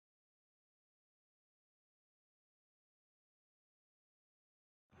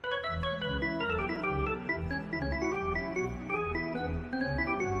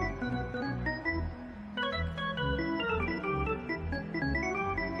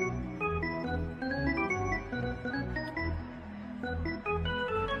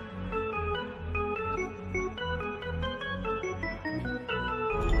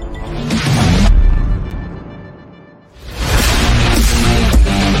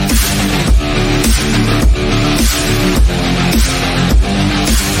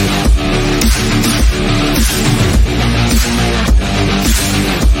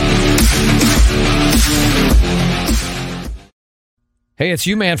Hey, it's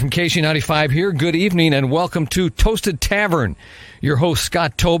you, man, from KC95 here. Good evening and welcome to Toasted Tavern. Your host,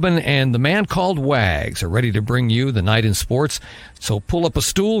 Scott Tobin, and the man called Wags are ready to bring you the night in sports. So pull up a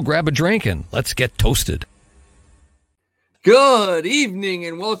stool, grab a drink, and let's get toasted. Good evening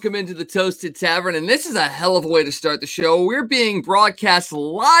and welcome into the Toasted Tavern. And this is a hell of a way to start the show. We're being broadcast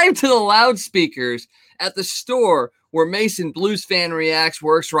live to the loudspeakers at the store where Mason Blues Fan Reacts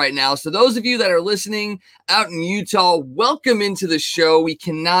works right now. So those of you that are listening out in Utah, welcome into the show. We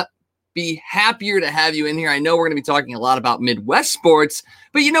cannot be happier to have you in here. I know we're going to be talking a lot about Midwest sports,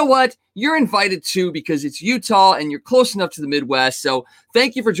 but you know what? You're invited too because it's Utah and you're close enough to the Midwest. So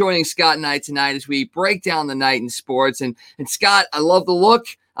thank you for joining Scott and I tonight as we break down the night in sports. And Scott, I love the look.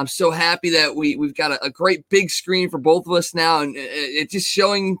 I'm so happy that we've got a great big screen for both of us now, and it's just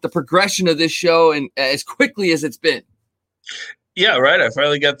showing the progression of this show and as quickly as it's been. Yeah, right. I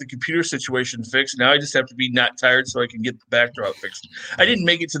finally got the computer situation fixed. Now I just have to be not tired so I can get the backdrop fixed. I didn't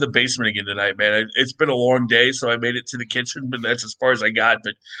make it to the basement again tonight, man. It's been a long day, so I made it to the kitchen, but that's as far as I got.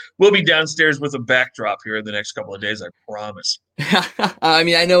 But we'll be downstairs with a backdrop here in the next couple of days, I promise. I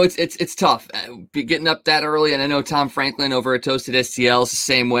mean, I know it's tough getting up that early, and I know Tom Franklin over at Toasted STL is the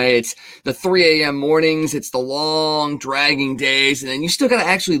same way. It's the 3 a.m. mornings, it's the long, dragging days, and then you still got to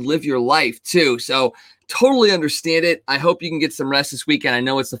actually live your life, too. So totally understand it. I hope you can get some rest this weekend. I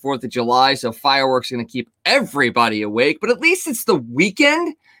know it's the 4th of July, so fireworks are going to keep everybody awake, but at least it's the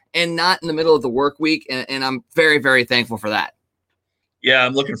weekend and not in the middle of the work week, and I'm very, very thankful for that. Yeah,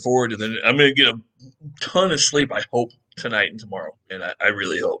 I'm looking forward to that. I'm going to get a ton of sleep, I hope, tonight and tomorrow, and I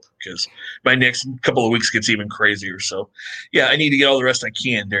really hope, because my next couple of weeks gets even crazier. So, yeah, I need to get all the rest I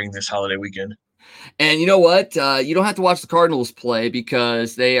can during this holiday weekend. And you know what? You don't have to watch the Cardinals play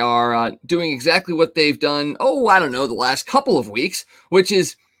because they are doing exactly what they've done, the last couple of weeks, which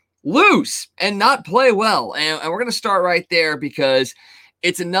is lose and not play well. And we're going to start right there because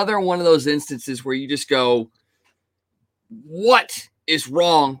it's another one of those instances where you just go, what is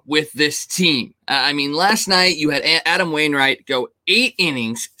wrong with this team? I mean, last night you had Adam Wainwright go 8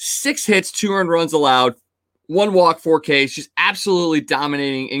 innings, 6 hits, 2 earned runs allowed, 1 walk, 4 Ks, just absolutely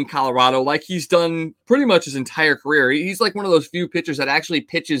dominating in Colorado like he's done pretty much his entire career. He's like one of those few pitchers that actually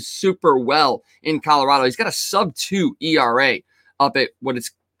pitches super well in Colorado. He's got a sub-2 ERA up at what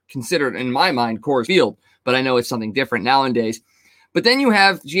is considered, in my mind, Coors Field, but I know it's something different nowadays. But then you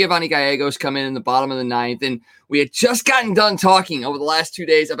have Giovanni Gallegos come in the bottom of the 9th, and we had just gotten done talking over the last 2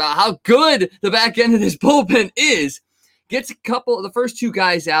 days about how good the back end of this bullpen is. Gets a couple of the first 2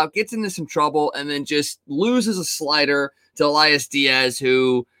 guys out, gets into some trouble, and then just loses a slider to Elias Diaz,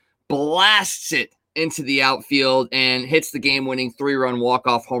 who blasts it into the outfield and hits the game-winning 3-run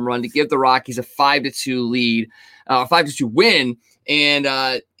walk-off home run to give the Rockies a 5-2 lead, 5-2 win.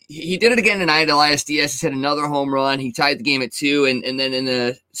 And he did it again tonight. Elias Diaz has hit another home run. He tied the game at 2, and then in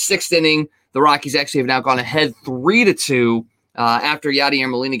the 6th inning, the Rockies actually have now gone ahead 3-2. After Yadier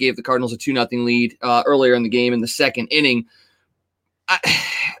Molina gave the Cardinals a 2-0 lead earlier in the game in the 2nd inning.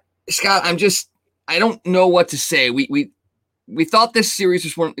 Scott, I don't know what to say. We thought this series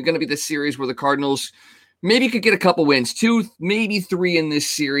was going to be the series where the Cardinals maybe could get a couple wins, 2, maybe 3 in this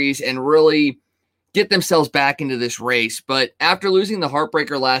series, and really get themselves back into this race. But after losing the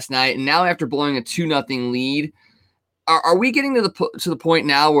heartbreaker last night, and now after blowing a 2-0 lead, are we getting to the point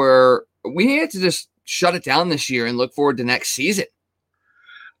now where we have to just shut it down this year and look forward to next season?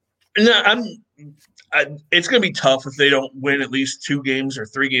 No, it's going to be tough if they don't win at least 2 games or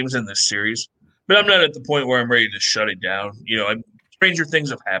 3 games in this series. But I'm not at the point where I'm ready to shut it down. Stranger things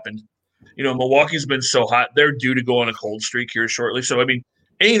have happened. Milwaukee's been so hot; they're due to go on a cold streak here shortly. So I mean,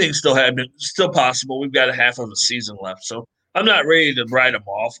 anything's still possible. We've got a half of a season left, so I'm not ready to write them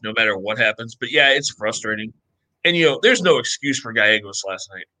off no matter what happens. But yeah, it's frustrating, and there's no excuse for Gallegos last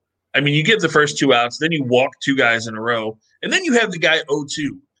night. I mean, you get the first 2 outs, then you walk 2 guys in a row, and then you have the guy 0-2.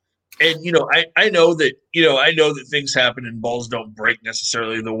 And I know that things happen and balls don't break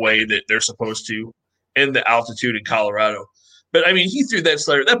necessarily the way that they're supposed to in the altitude in Colorado. But I mean, he threw that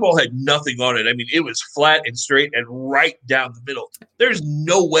slider. That ball had nothing on it. I mean, it was flat and straight and right down the middle. There's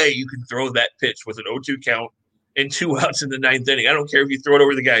no way you can throw that pitch with an 0-2 count and 2 outs in the 9th inning. I don't care if you throw it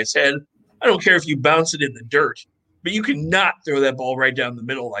over the guy's head. I don't care if you bounce it in the dirt. But you cannot throw that ball right down the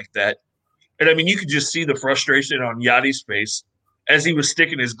middle like that. And, I mean, you could just see the frustration on Yadi's face as he was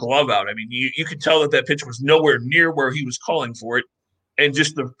sticking his glove out. I mean, you could tell that pitch was nowhere near where he was calling for it. And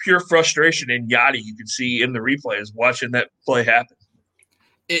just the pure frustration in Yadi you could see in the replays watching that play happen.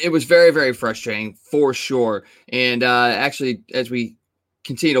 It was very, very frustrating for sure. And actually, as we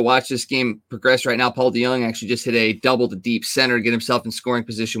continue to watch this game progress right now, Paul DeJong actually just hit a double to deep center to get himself in scoring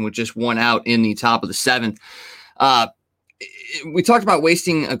position with just 1 out in the top of the 7th. we talked about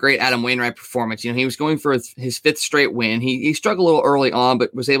wasting a great Adam Wainwright performance. He was going for his fifth straight win. He struggled a little early on,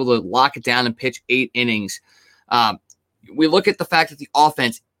 but was able to lock it down and pitch 8 innings. We look at the fact that the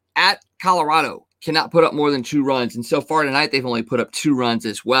offense at Colorado cannot put up more than 2 runs. And so far tonight, they've only put up 2 runs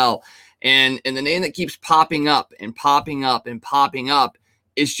as well. And the name that keeps popping up and popping up and popping up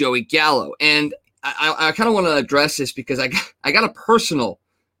is Joey Gallo. And I kind of want to address this because I got a personal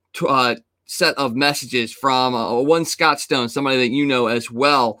set of messages from one Scott Stone, somebody that you know as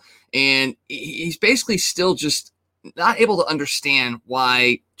well. And he's basically still just not able to understand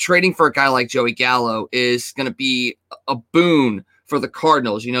why trading for a guy like Joey Gallo is going to be a boon for the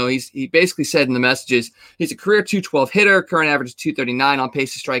Cardinals. He basically said in the messages, he's a career 212 hitter, current average is 239, on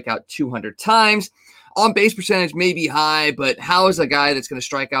pace to strike out 200 times. On base percentage may be high, but how is a guy that's going to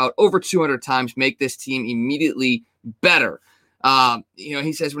strike out over 200 times make this team immediately better?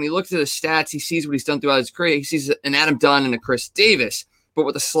 He says when he looks at his stats, he sees what he's done throughout his career. He sees an Adam Dunn and a Chris Davis, but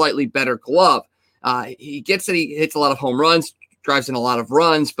with a slightly better glove. He gets that he hits a lot of home runs, drives in a lot of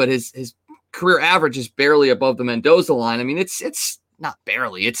runs, but his career average is barely above the Mendoza line. I mean, it's not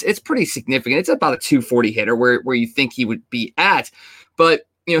barely. It's pretty significant. It's about a 240 hitter where you think he would be at. But,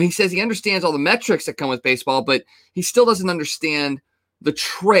 he says he understands all the metrics that come with baseball, but he still doesn't understand the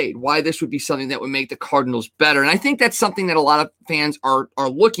trade, why this would be something that would make the Cardinals better. And I think that's something that a lot of fans are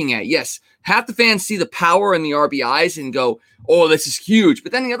looking at. Yes, half the fans see the power and the RBIs and go, oh, this is huge.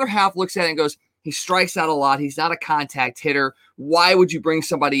 But then the other half looks at it and goes, he strikes out a lot. He's not a contact hitter. Why would you bring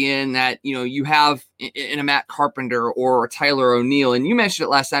somebody in that, you have in a Matt Carpenter or a Tyler O'Neill? And you mentioned it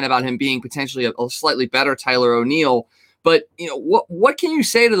last night about him being potentially a slightly better Tyler O'Neill. But, what can you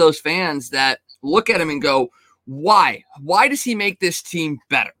say to those fans that look at him and go, why? Why does he make this team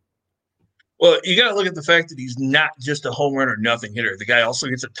better? Well, you got to look at the fact that he's not just a home run or nothing hitter. The guy also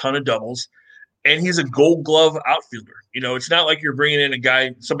gets a ton of doubles, and he's a Gold Glove outfielder. It's not like you're bringing in a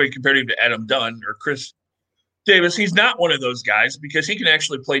guy, somebody compared him to Adam Dunn or Chris Davis. He's not one of those guys because he can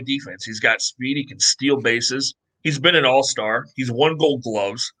actually play defense. He's got speed. He can steal bases. He's been an all-star. He's won Gold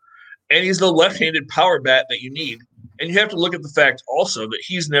Gloves, and he's the left-handed power bat that you need. And you have to look at the fact also that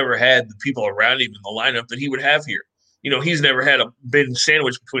he's never had the people around him in the lineup that he would have here. He's never been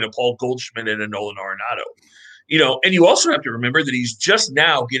sandwiched between a Paul Goldschmidt and a Nolan Arenado. And you also have to remember that he's just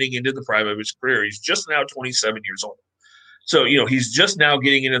now getting into the prime of his career. He's just now 27 years old. So, he's just now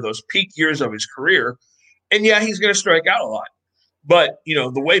getting into those peak years of his career. And yeah, he's going to strike out a lot. But,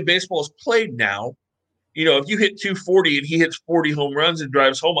 the way baseball is played now, if you hit 240 and he hits 40 home runs and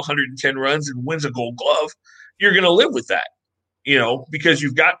drives home 110 runs and wins a Gold Glove, you're going to live with that, because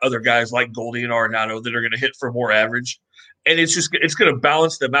you've got other guys like Goldie and Arenado that are going to hit for more average. And it's going to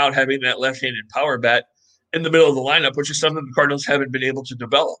balance them out having that left-handed power bat in the middle of the lineup, which is something the Cardinals haven't been able to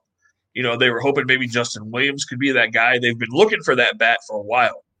develop. They were hoping maybe Justin Williams could be that guy. They've been looking for that bat for a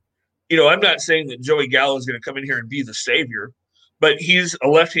while. I'm not saying that Joey Gallo is going to come in here and be the savior, but he's a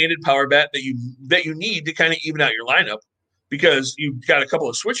left-handed power bat that you need to kind of even out your lineup, because you've got a couple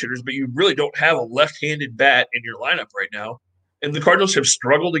of switch hitters, but you really don't have a left-handed bat in your lineup right now. And the Cardinals have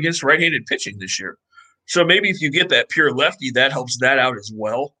struggled against right-handed pitching this year. So maybe if you get that pure lefty, that helps that out as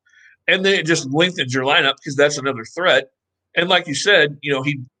well. And then it just lengthens your lineup because that's another threat. And like you said,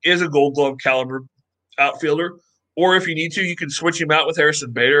 he is a Gold Glove caliber outfielder. Or if you need to, you can switch him out with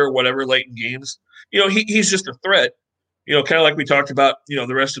Harrison Bader or whatever late in games. He's just a threat. Kind of like we talked about,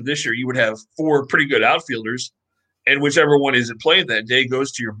 the rest of this year, you would have 4 pretty good outfielders. And whichever one isn't playing that day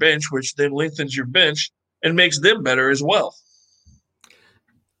goes to your bench, which then lengthens your bench and makes them better as well.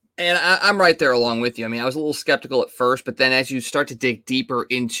 And I'm right there along with you. I mean, I was a little skeptical at first, but then as you start to dig deeper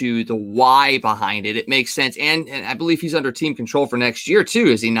into the why behind it, it makes sense. And I believe he's under team control for next year too,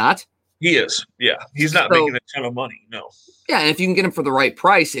 is he not? He is, yeah. He's not making a ton of money, no. Yeah, and if you can get him for the right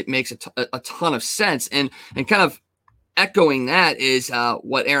price, it makes a ton of sense. And kind of echoing that is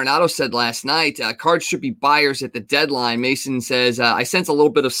what Arenado said last night. Cards should be buyers at the deadline. Mason says, I sense a little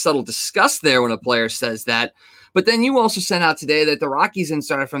bit of subtle disgust there when a player says that. But then you also sent out today that the Rockies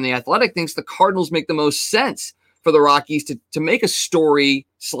insider from The Athletic thinks the Cardinals make the most sense for the Rockies to make a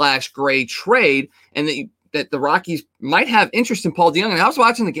Story/Gray trade, and that the Rockies might have interest in Paul DeJong. And I was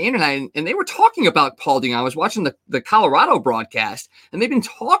watching the game tonight, and they were talking about Paul DeJong. I was watching the Colorado broadcast, and they've been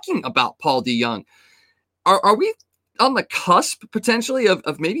talking about Paul DeJong. Are we on the cusp potentially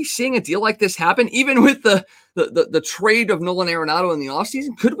of maybe seeing a deal like this happen, even with the trade of Nolan Arenado in the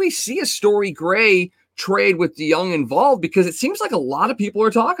offseason? Could we see a Story Gray trade with DeJong involved? Because it seems like a lot of people are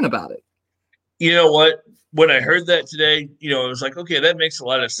talking about it. You know what? When I heard that today, it was like, okay, that makes a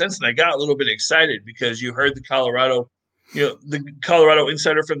lot of sense. And I got a little bit excited because you heard the Colorado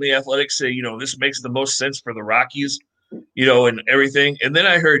insider from The Athletic say, this makes the most sense for the Rockies. and everything. And then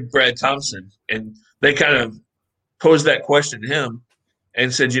I heard Brad Thompson, and they kind of posed that question to him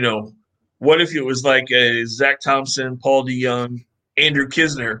and said, what if it was like a Zach Thompson, Paul DeYoung, Andrew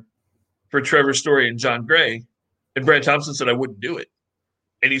Kisner for Trevor Story and John Gray? And Brad Thompson said, I wouldn't do it.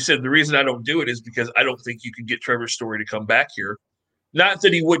 And he said, the reason I don't do it is because I don't think you can get Trevor Story to come back here. Not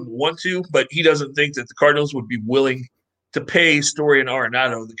that he wouldn't want to, but he doesn't think that the Cardinals would be willing to pay Story and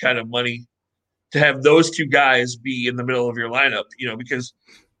Arenado the kind of money to have those two guys be in the middle of your lineup, because,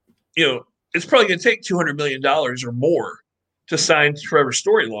 it's probably going to take $200 million or more to sign Trevor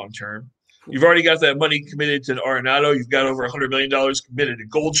Story long-term. You've already got that money committed to Arenado. You've got over $100 million committed to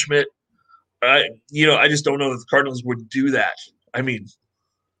Goldschmidt. I just don't know that the Cardinals would do that. I mean,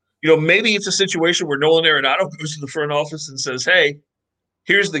 maybe it's a situation where Nolan Arenado goes to the front office and says, hey,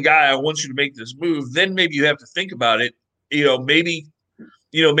 here's the guy, I want you to make this move. Then maybe you have to think about it. Maybe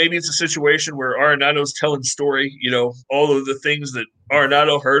it's a situation where Arenado's telling Story, all of the things that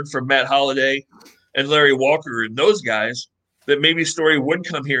Arenado heard from Matt Holliday and Larry Walker and those guys, that maybe Story would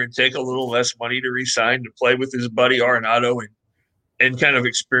come here and take a little less money to re-sign, to play with his buddy Arenado and kind of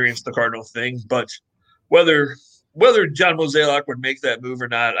experience the Cardinal thing. But whether John Mozeliak would make that move or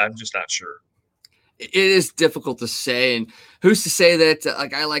not, I'm just not sure. It is difficult to say. And who's to say that a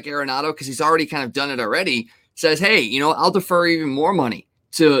guy like Arenado, because he's already kind of done it already, says, hey, I'll defer even more money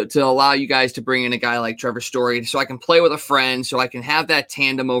to allow you guys to bring in a guy like Trevor Story so I can play with a friend, so I can have that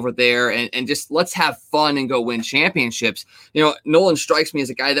tandem over there and just let's have fun and go win championships. Nolan strikes me as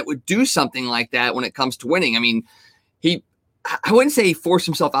a guy that would do something like that when it comes to winning. I mean, I wouldn't say he forced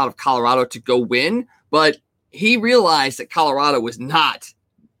himself out of Colorado to go win, but he realized that Colorado was not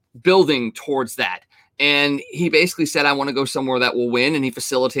building towards that. And he basically said, I want to go somewhere that will win. And he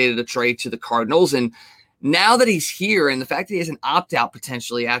facilitated a trade to the Cardinals. And now that he's here, and the fact that he has an opt-out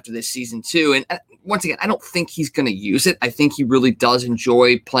potentially after this season too, and once again, I don't think he's going to use it. I think he really does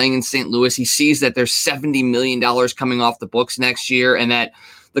enjoy playing in St. Louis. He sees that there's $70 million coming off the books next year and that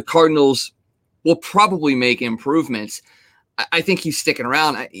the Cardinals will probably make improvements. I think he's sticking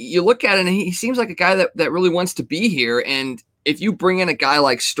around. You look at it, and he seems like a guy that really wants to be here. And if you bring in a guy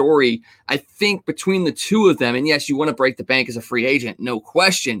like Story, I think between the two of them, and yes, you want to break the bank as a free agent, no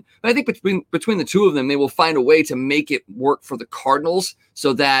question. But I think between the two of them, they will find a way to make it work for the Cardinals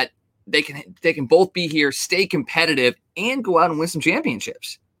so that they can both be here, stay competitive, and go out and win some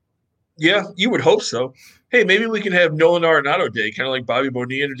championships. Yeah, you would hope so. Hey, maybe we can have Nolan Arenado Day, kind of like Bobby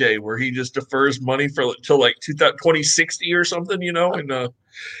Bonilla Day, where he just defers money till like 2060 or something, and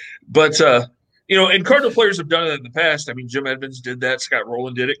Cardinal players have done that in the past. I mean, Jim Edmonds did that. Scott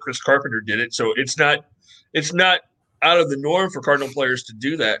Rowland did it. Chris Carpenter did it. So it's not out of the norm for Cardinal players to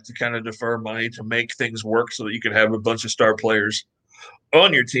do that, to kind of defer money to make things work so that you can have a bunch of star players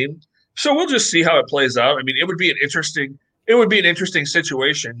on your team. So we'll just see how it plays out. I mean, it would be an interesting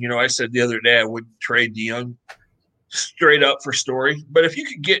situation. I said the other day I would trade DeYoung straight up for Story. But if you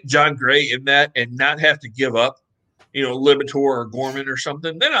could get John Gray in that and not have to give up, Libator or Gorman or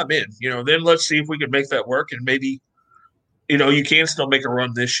something, then I'm in. Then let's see if we can make that work. And maybe, you can still make a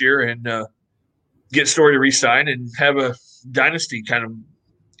run this year and get Story to re-sign and have a dynasty kind of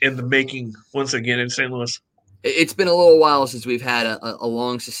in the making once again in St. Louis. It's been a little while since we've had a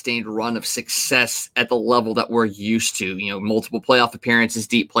long sustained run of success at the level that we're used to, multiple playoff appearances,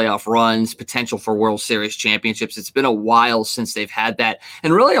 deep playoff runs, potential for World Series championships. It's been a while since they've had that,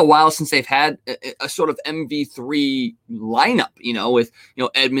 and really a while since they've had a sort of MV3 lineup, with,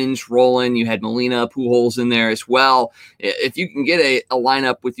 Edmonds, Rowland, you had Molina, Pujols in there as well. If you can get a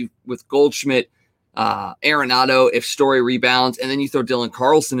lineup with Goldschmidt, Arenado, if Story rebounds, and then you throw Dylan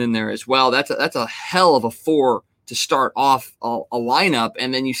Carlson in there as well, that's a hell of a four to start off a lineup,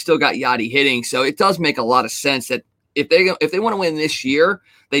 and then you still got Yachty hitting. So it does make a lot of sense that if they want to win this year,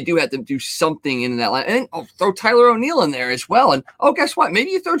 they do have to do something in that line. And then throw Tyler O'Neill in there as well. And guess what?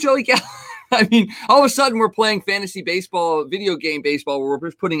 Maybe you throw Joey Gallo. I mean, all of a sudden we're playing fantasy baseball, video game baseball, where we're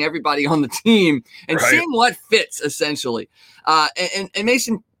just putting everybody on the team and seeing what fits essentially. And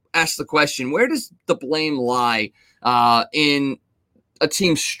Mason ask the question, where does the blame lie in a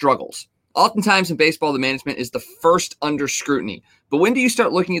team's struggles? Oftentimes in baseball, the management is the first under scrutiny. But when do you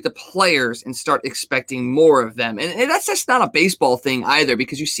start looking at the players and start expecting more of them? And that's just not a baseball thing either,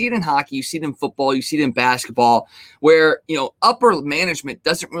 because you see it in hockey, you see it in football, you see it in basketball, where upper management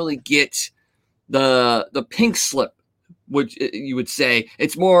doesn't really get the pink slip, which you would say.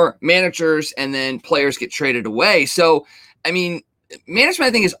 It's more managers and then players get traded away. So, I mean, management,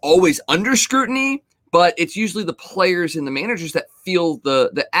 I think, is always under scrutiny, but it's usually the players and the managers that feel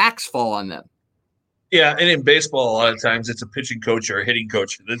the axe fall on them. Yeah, and in baseball, a lot of times it's a pitching coach or a hitting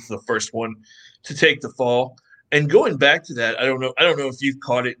coach that's the first one to take the fall. And going back to that, I don't know if you've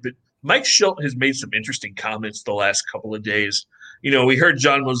caught it, but Mike Schilt has made some interesting comments the last couple of days. We heard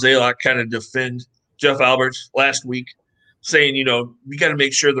John Mozeliak kind of defend Jeff Alberts last week, saying, we got to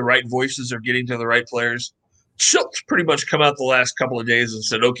make sure the right voices are getting to the right players. Schilt's pretty much come out the last couple of days and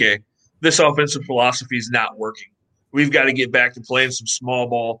said, okay, this offensive philosophy is not working. We've got to get back to playing some small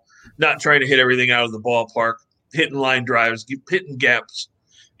ball, not trying to hit everything out of the ballpark, hitting line drives, hitting gaps,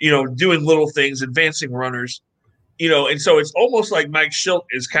 doing little things, advancing runners. And so it's almost like Mike Schilt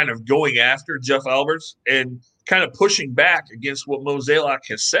is kind of going after Jeff Alberts and kind of pushing back against what Mozeliak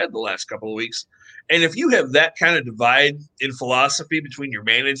has said the last couple of weeks. And if you have that kind of divide in philosophy between your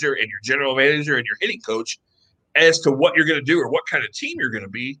manager and your general manager and your hitting coach as to what you're going to do or what kind of team you're going to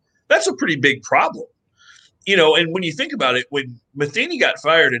be, that's a pretty big problem. And when you think about it, when Matheny got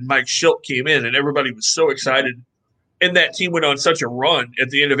fired and Mike Schilt came in and everybody was so excited and that team went on such a run at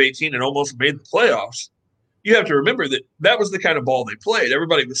the end of 18 and almost made the playoffs, you have to remember that that was the kind of ball they played.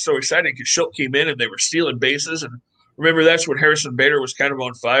 Everybody was so excited because Schilt came in and they were stealing bases. And remember, that's when Harrison Bader was kind of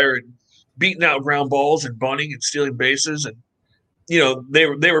on fire and beating out ground balls and bunting and stealing bases. And,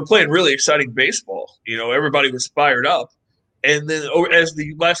 they were playing really exciting baseball. Everybody was fired up. And then as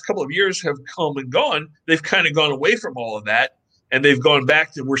the last couple of years have come and gone, they've kind of gone away from all of that. And they've gone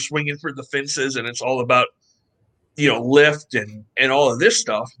back to we're swinging for the fences and it's all about, lift and all of this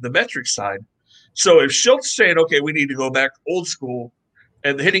stuff, the metric side. So if Schilt's saying, okay, we need to go back old school,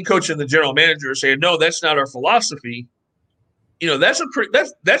 and the hitting coach and the general manager are saying, no, that's not our philosophy, that's going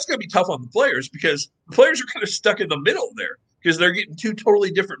to be tough on the players because the players are kind of stuck in the middle there because they're getting two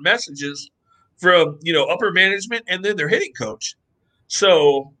totally different messages from, upper management and then their hitting coach.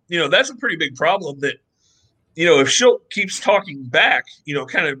 So, that's a pretty big problem that, if Schilt keeps talking back,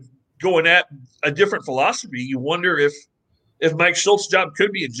 kind of going at a different philosophy, you wonder if Mike Schilt's job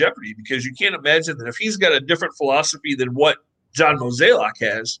could be in jeopardy because you can't imagine that if he's got a different philosophy than what John Mozeliak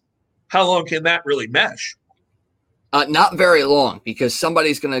has, how long can that really mesh? Not very long because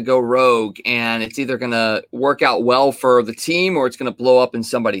somebody's going to go rogue and it's either going to work out well for the team or it's going to blow up in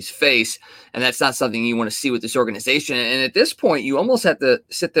somebody's face. And that's not something you want to see with this organization. And at this point, you almost have to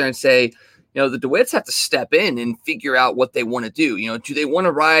sit there and say, the DeWitts have to step in and figure out what they want to do. Do they want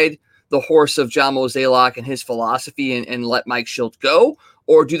to ride the horse of John Mozeliak and his philosophy and let Mike Schilt go?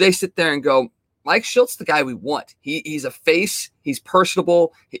 Or do they sit there and go, Mike Schilt's the guy we want. He's a face. He's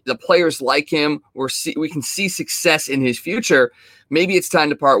personable. The players like him. We can see success in his future. Maybe it's time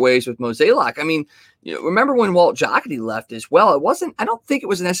to part ways with Mozeliak. I mean, remember when Walt Jocketty left as well? I don't think it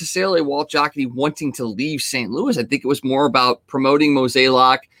was necessarily Walt Jocketty wanting to leave St. Louis. I think it was more about promoting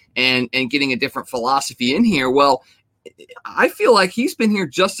Mozeliak and getting a different philosophy in here. Well, I feel like he's been here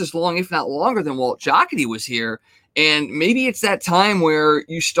just as long, if not longer, than Walt Jocketty was here. And maybe it's that time where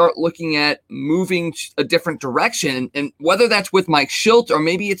you start looking at moving a different direction. And whether that's with Mike Schilt or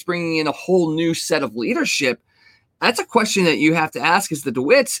maybe it's bringing in a whole new set of leadership, that's a question that you have to ask as the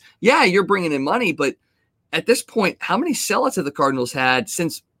DeWitts. Yeah, you're bringing in money, but at this point, how many sellouts have the Cardinals had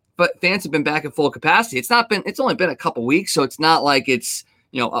since fans have been back at full capacity? It's only been a couple weeks, so it's not like it's,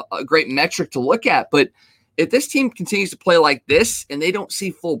 a great metric to look at. But if this team continues to play like this and they don't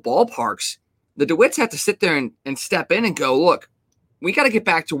see full ballparks, the DeWitts have to sit there and step in and go, look, we got to get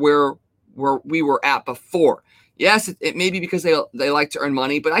back to where we were at before. Yes, it may be because they like to earn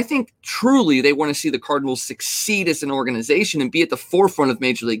money, but I think truly they want to see the Cardinals succeed as an organization and be at the forefront of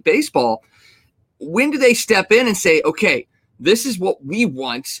Major League Baseball. When do they step in and say, okay, this is what we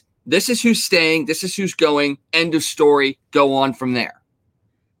want. This is who's staying. This is who's going. End of story. Go on from there.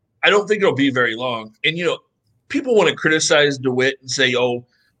 I don't think it'll be very long. And, people want to criticize DeWitt and say,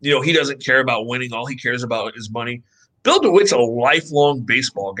 he doesn't care about winning. All he cares about is money. Bill DeWitt's a lifelong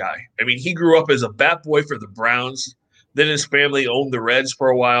baseball guy. I mean, he grew up as a bat boy for the Browns. Then his family owned the Reds for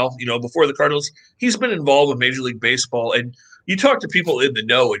a while, before the Cardinals. He's been involved with Major League Baseball. And you talk to people in the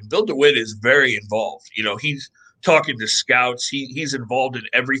know, and Bill DeWitt is very involved. He's talking to scouts. He's involved in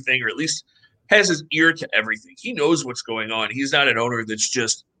everything, or at least has his ear to everything. He knows what's going on. He's not an owner that's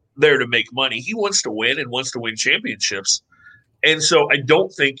just there to make money. He wants to win and wants to win championships. And so I don't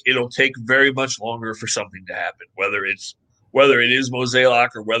think it'll take very much longer for something to happen, whether it is Mozeliak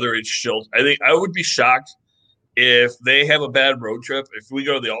or whether it's Schilt. I think I would be shocked if they have a bad road trip. If we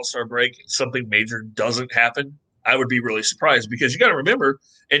go to the All-Star break and something major doesn't happen, I would be really surprised because you got to remember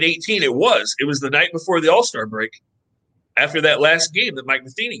in 18, it was the night before the All-Star break after that last game that Mike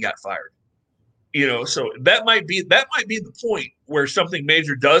Matheny got fired. So that might be the point where something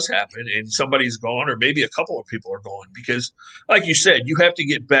major does happen and somebody's gone, or maybe a couple of people are gone, because like you said, you have to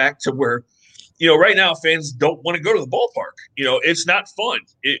get back to where, right now fans don't want to go to the ballpark. It's not fun.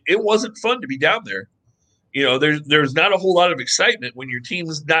 It wasn't fun to be down there. There's not a whole lot of excitement when your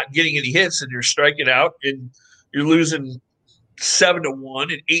team's not getting any hits and you're striking out and you're losing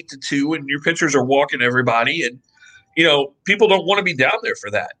 7-1 and 8-2, and your pitchers are walking everybody, and people don't want to be down there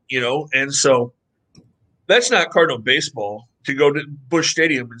for that, and so that's not Cardinal baseball to go to Busch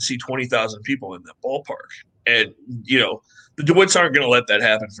Stadium and see 20,000 people in that ballpark, and the DeWitts aren't going to let that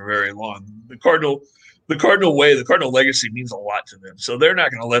happen for very long. The Cardinal way, the Cardinal legacy means a lot to them, so they're not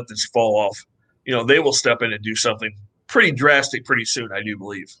going to let this fall off. They will step in and do something pretty drastic pretty soon, I do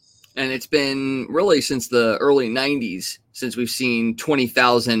believe. And it's been really since the early 90s since we've seen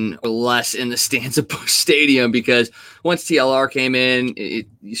 20,000 or less in the stands of Busch Stadium, because once TLR came in,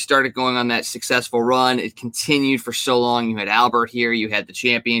 you started going on that successful run. It continued for so long. You had Albert here, you had the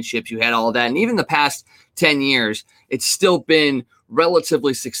championships, you had all that. And even the past 10 years, it's still been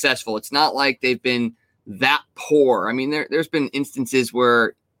relatively successful. It's not like they've been that poor. I mean, there's been instances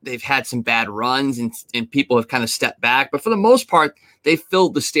where they've had some bad runs and people have kind of stepped back. But for the most part, they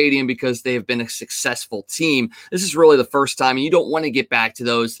filled the stadium because they have been a successful team. This is really the first time, and you don't want to get back to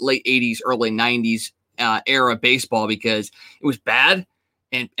those late 80s, early 90s era baseball, because it was bad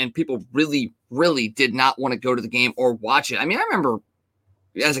and people really, really did not want to go to the game or watch it. I mean, I remember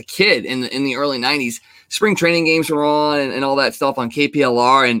as a kid in the early 90s, spring training games were on and all that stuff on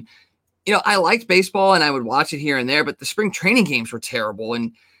KPLR. And, I liked baseball and I would watch it here and there, but the spring training games were terrible.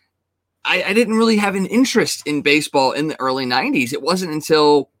 And I didn't really have an interest in baseball in the early 90s. It wasn't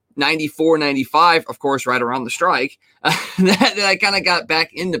until 94, 95, of course, right around the strike, that I kind of got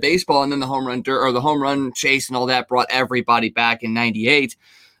back into baseball. And then the home run chase and all that brought everybody back in 98.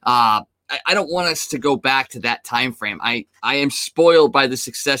 I don't want us to go back to that time frame. I am spoiled by the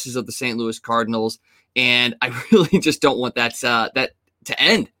successes of the St. Louis Cardinals, and I really just don't want that to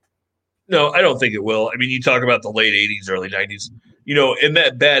end. No, I don't think it will. I mean, you talk about the late 80s, early 90s. In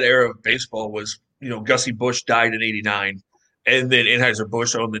that bad era of baseball was, Gussie Busch died in 89, and then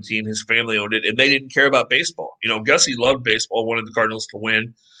Anheuser-Busch owned the team. His family owned it, and they didn't care about baseball. Gussie loved baseball, wanted the Cardinals to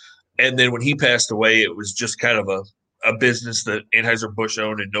win. And then when he passed away, it was just kind of a business that Anheuser-Busch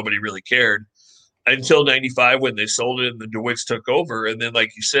owned and nobody really cared until 95 when they sold it and the DeWitts took over. And then,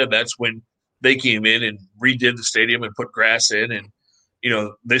 like you said, that's when they came in and redid the stadium and put grass in, and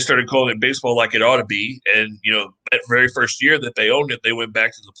they started calling it baseball like it ought to be. And, that very first year that they owned it, they went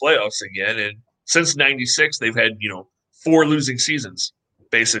back to the playoffs again. And since 96, they've had, 4 losing seasons,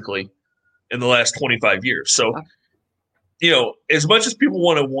 basically, in the last 25 years. So, as much as people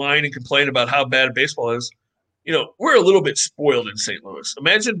want to whine and complain about how bad baseball is, we're a little bit spoiled in St. Louis.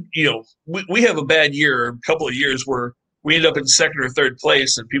 Imagine, we have a bad year, a couple of years where we end up in second or third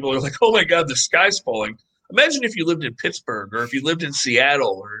place and people are like, oh my God, the sky's falling. Imagine if you lived in Pittsburgh, or if you lived in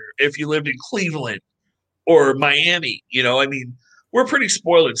Seattle, or if you lived in Cleveland or Miami. We're pretty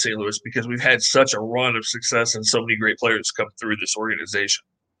spoiled in St. Louis because we've had such a run of success and so many great players come through this organization.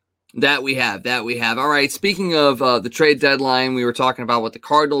 That we have. All right, speaking of the trade deadline, we were talking about what the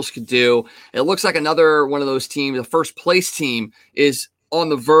Cardinals could do. It looks like another one of those teams, the first place team, is on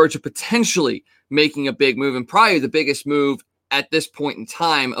the verge of potentially making a big move, and probably the biggest move at this point in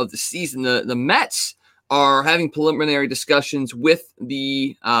time of the season. The Mets are having preliminary discussions with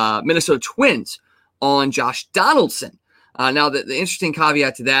the Minnesota Twins on Josh Donaldson. Now, the interesting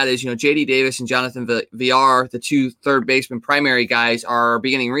caveat to that is, J.D. Davis and Jonathan Villar, the 2 third baseman primary guys, are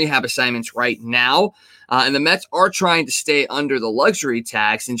beginning rehab assignments right now. And the Mets are trying to stay under the luxury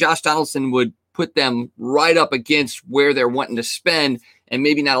tax, and Josh Donaldson would put them right up against where they're wanting to spend and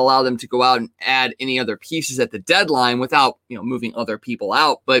maybe not allow them to go out and add any other pieces at the deadline without, moving other people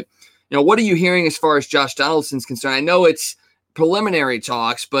out. But what are you hearing as far as Josh Donaldson's concerned? I know it's preliminary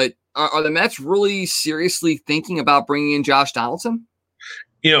talks, but are the Mets really seriously thinking about bringing in Josh Donaldson?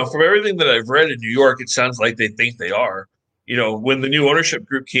 From everything that I've read in New York, it sounds like they think they are. When the new ownership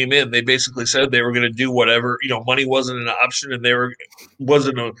group came in, they basically said they were going to do whatever. Money wasn't an option, and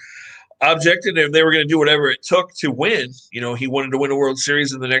wasn't an objective, and they were going to do whatever it took to win. He wanted to win a World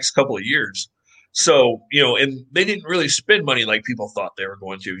Series in the next couple of years. So, and they didn't really spend money like people thought they were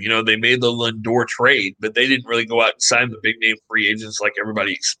going to. They made the Lindor trade, but they didn't really go out and sign the big name free agents like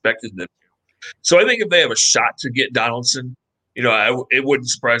everybody expected them to. So I think if they have a shot to get Donaldson, it wouldn't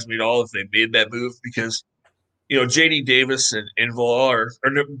surprise me at all if they made that move, because, J.D. Davis and Villar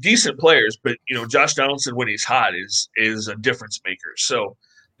are decent players, but, Josh Donaldson, when he's hot, is a difference maker. So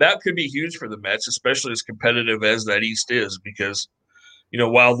that could be huge for the Mets, especially as competitive as that East is, because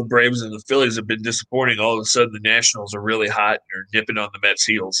while the Braves and the Phillies have been disappointing, all of a sudden the Nationals are really hot and are nipping on the Mets'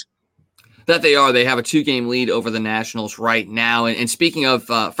 heels. That they are. They have a 2-game lead over the Nationals right now. And speaking of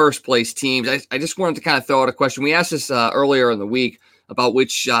first-place teams, I just wanted to kind of throw out a question. We asked this earlier in the week about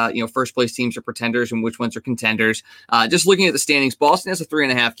which first place teams are pretenders and which ones are contenders. Just looking at the standings, Boston has a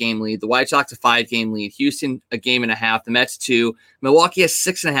 3.5 game lead. The White Sox a 5 game lead. Houston a game and a half. The Mets 2. Milwaukee has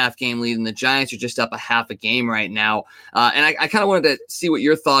 6.5 game lead, and the Giants are just up a half a game right now. And I kind of wanted to see what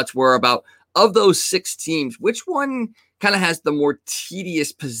your thoughts were about, of those 6 teams, which one kind of has the more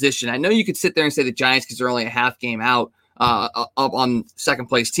tedious position? I know you could sit there and say the Giants because they're only a half game out up on second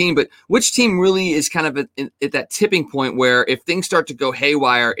place team, but which team really is kind of at that tipping point where if things start to go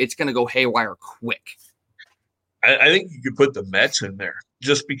haywire, it's going to go haywire quick? I think you could put the Mets in there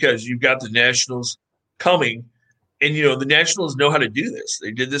just because you've got the Nationals coming, and the Nationals know how to do this.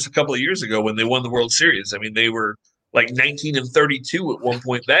 They did this a couple of years ago when they won the World Series. I mean, they were like 19-32 at one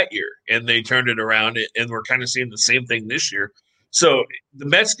point that year, and they turned it around, and we're kind of seeing the same thing this year. So the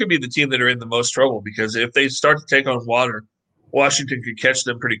Mets could be the team that are in the most trouble, because if they start to take on water, Washington could catch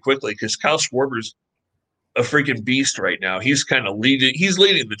them pretty quickly, because Kyle Schwarber's a freaking beast right now. He's kind of leading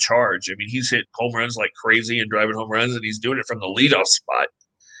the charge. I mean, he's hit home runs like crazy and driving home runs, and he's doing it from the leadoff spot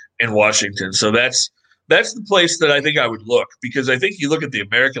in Washington. So that's the place that I think I would look, because I think you look at the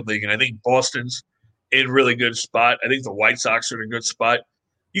American League, and I think Boston's in a really good spot. I think the White Sox are in a good spot.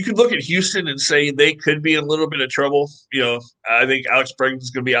 You could look at Houston and say they could be in a little bit of trouble. I think Alex Bregman's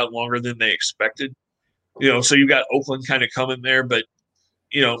going to be out longer than they expected. So you've got Oakland kind of coming there, but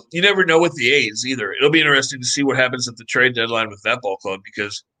you never know with the A's either. It'll be interesting to see what happens at the trade deadline with that ball club,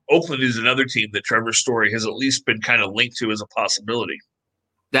 because Oakland is another team that Trevor Story has at least been kind of linked to as a possibility.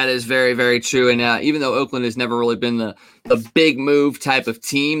 That is very, very true. And even though Oakland has never really been the big move type of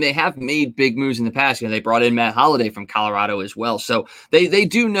team, they have made big moves in the past. They brought in Matt Holliday from Colorado as well. So they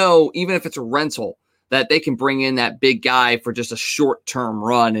do know, even if it's a rental, that they can bring in that big guy for just a short-term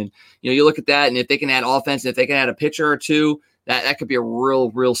run. And, you look at that, and if they can add offense, and if they can add a pitcher or two, that could be a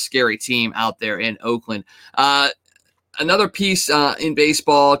real scary team out there in Oakland. Another piece in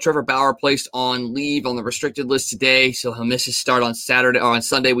baseball, Trevor Bauer placed on leave on the restricted list today, so he'll miss his start on Saturday or on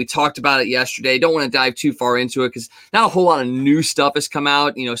Sunday. We talked about it yesterday. Don't want to dive too far into it because not a whole lot of new stuff has come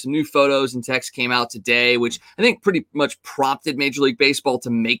out. Some new photos and text came out today, which I think pretty much prompted Major League Baseball to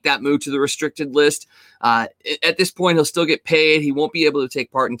make that move to the restricted list. At this point, he'll still get paid. He won't be able to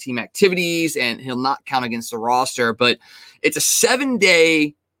take part in team activities, and he'll not count against the roster. But it's a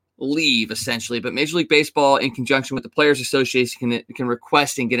 7-day leave essentially, but Major League Baseball in conjunction with the Players Association can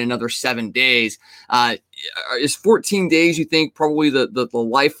request and get another 7 days. Is 14 days, you think, probably the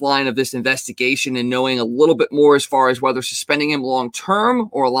lifeline of this investigation and knowing a little bit more as far as whether suspending him long term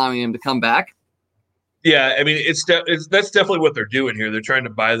or allowing him to come back? Yeah, I mean, that's definitely what they're doing here. They're trying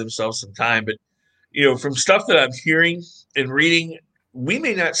to buy themselves some time, but from stuff that I'm hearing and reading, we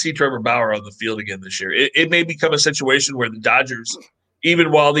may not see Trevor Bauer on the field again this year. It may become a situation where the Dodgers,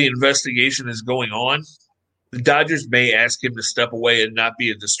 even while the investigation is going on, the Dodgers may ask him to step away and not be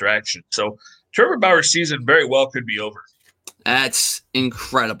a distraction. So Trevor Bauer's season very well could be over. That's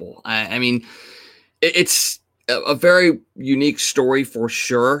incredible. I mean, it's a very unique story for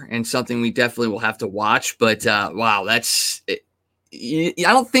sure, and something we definitely will have to watch. But wow, that's it. I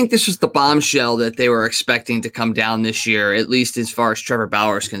don't think this was the bombshell that they were expecting to come down this year, at least as far as Trevor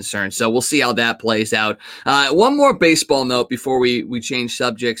Bauer is concerned. So we'll see how that plays out. One more baseball note before we change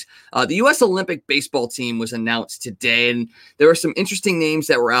subjects. The U.S. Olympic baseball team was announced today, and there were some interesting names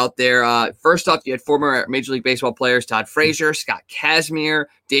that were out there. First off, you had former Major League Baseball players Todd Frazier, Scott Kazmir,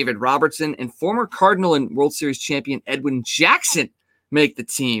 David Robertson, and former Cardinal and World Series champion Edwin Jackson make the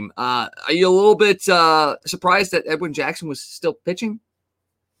team. Are you a little bit surprised that Edwin Jackson was still pitching?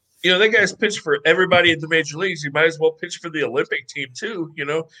 That guy's pitched for everybody in the major leagues. He might as well pitch for the Olympic team too.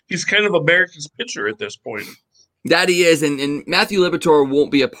 He's kind of America's pitcher at this point. That he is, and Matthew Liberatore won't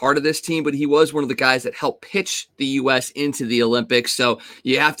be a part of this team, but he was one of the guys that helped pitch the U.S. into the Olympics, so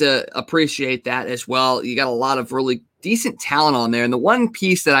you have to appreciate that as well. You got a lot of really decent talent on there, and the one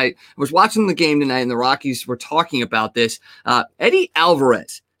piece that I was watching the game tonight, and the Rockies were talking about this, Eddie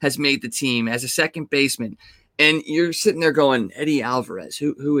Alvarez has made the team as a second baseman, and you're sitting there going, Eddie Alvarez,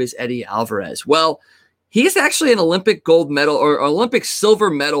 who is Eddie Alvarez? Well, he's actually an Olympic gold medal or Olympic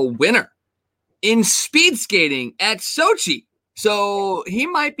silver medal winner in speed skating at Sochi. So he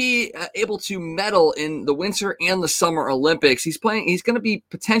might be able to medal in the Winter and the Summer Olympics. He's going to be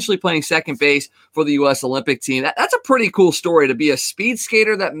potentially playing second base for the U.S. Olympic team. That's a pretty cool story to be a speed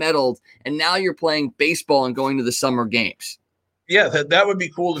skater that medaled, and now you're playing baseball and going to the Summer Games. Yeah, that would be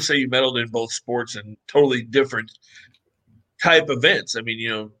cool to say you medaled in both sports and totally different type events. I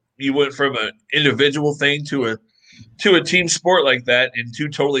mean, you went from an individual thing to a team sport like that in two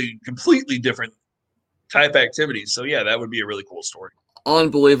completely different type activities. So yeah, that would be a really cool story.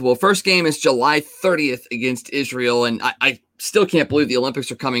 Unbelievable. First game is July 30th against Israel, and I still can't believe the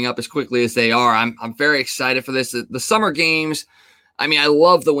Olympics are coming up as quickly as they are. I'm very excited for this. The summer games, I mean, I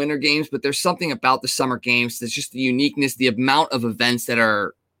love the winter games, but there's something about the summer games that's just the uniqueness, the amount of events that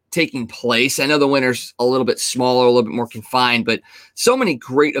are taking place. I know the winter's a little bit smaller, a little bit more confined, but so many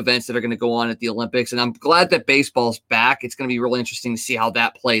great events that are going to go on at the Olympics, and I'm glad that baseball's back. It's going to be really interesting to see how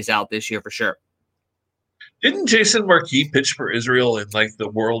that plays out this year for sure. Didn't Jason Marquis pitch for Israel in like the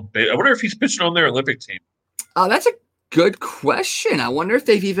World? I wonder if he's pitching on their Olympic team. That's a good question. I wonder if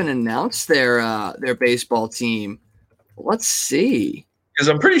they've even announced their baseball team. Let's see. Because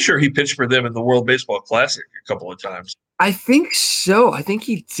I'm pretty sure he pitched for them in the World Baseball Classic a couple of times. I think so. I think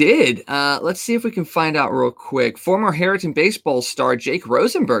he did. Let's see if we can find out real quick. Former Harrington baseball star Jake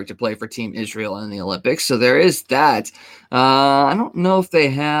Rosenberg to play for Team Israel in the Olympics. So there is that. I don't know if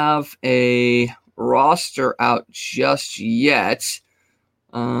they have a roster out just yet.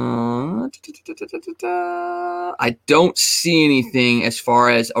 I don't see anything as far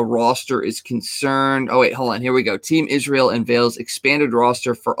as a roster is concerned. Oh, wait, hold on. Here we go. Team Israel unveils expanded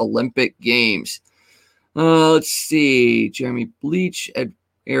roster for Olympic Games. Let's see. Jeremy Bleach,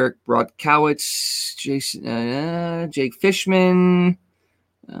 Eric Brodkowitz, Jake Fishman.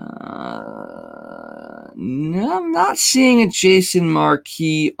 No, I'm not seeing a Jason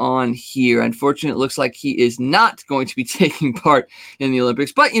Marquis on here. Unfortunately, it looks like he is not going to be taking part in the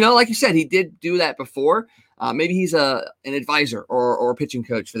Olympics. But, like you said, he did do that before. Maybe he's an advisor or a pitching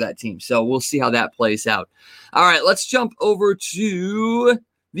coach for that team. So we'll see how that plays out. All right, let's jump over to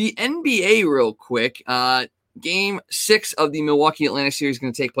the NBA real quick. Game 6 of the Milwaukee-Atlanta series is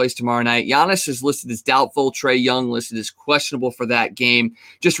going to take place tomorrow night. Giannis is listed as doubtful. Trae Young listed as questionable for that game.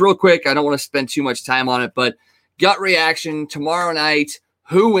 Just real quick, I don't want to spend too much time on it, but gut reaction tomorrow night,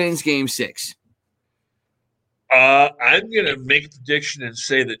 who wins Game 6? I'm going to make a prediction and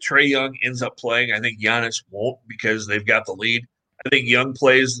say that Trae Young ends up playing. I think Giannis won't because they've got the lead. I think Young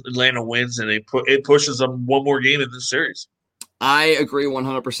plays, Atlanta wins, and it pushes them one more game in this series. I agree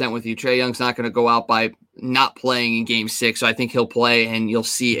 100% with you. Trae Young's not going to go out by not playing in Game 6, so I think he'll play, and you'll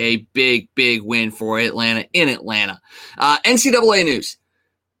see a big, big win for Atlanta in Atlanta. NCAA news.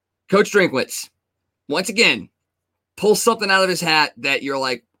 Coach Drinkwitz, once again, pulls something out of his hat that you're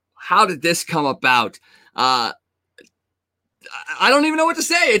like, how did this come about? I don't even know what to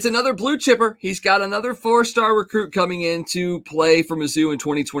say. It's another blue chipper. He's got another 4-star recruit coming in to play for Mizzou in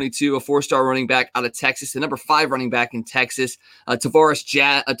 2022, a 4-star running back out of Texas, the number 5 running back in Texas, Tavares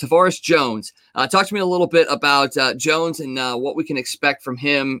Jones. Talk to me a little bit about Jones and what we can expect from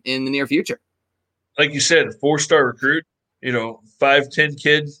him in the near future. Like you said, a 4-star recruit, 5'10"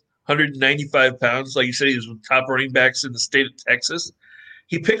 kid, 195 pounds. Like you said, he was with top running backs in the state of Texas.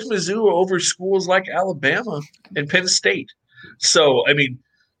 He picked Mizzou over schools like Alabama and Penn State. So, I mean,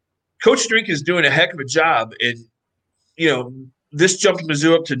 Coach Drink is doing a heck of a job. And, this jumped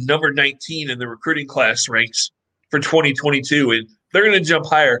Mizzou up to number 19 in the recruiting class ranks for 2022. And they're going to jump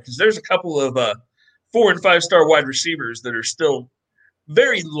higher because there's a couple of 4- and 5-star wide receivers that are still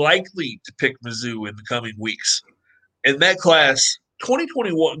very likely to pick Mizzou in the coming weeks. And that class,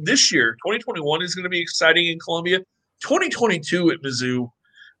 2021, this year, 2021 is going to be exciting in Columbia. 2022 at Mizzou,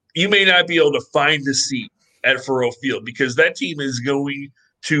 you may not be able to find a seat at Faurot Field because that team is going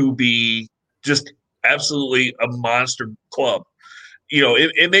to be just absolutely a monster club.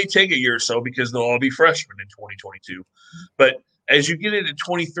 It may take a year or so because they'll all be freshmen in 2022. But as you get into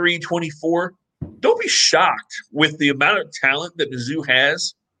 23, 24, don't be shocked with the amount of talent that Mizzou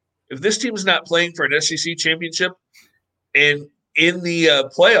has. If this team is not playing for an SEC championship and in the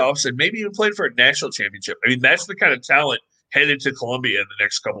playoffs and maybe even playing for a national championship, I mean, that's the kind of talent headed to Columbia in the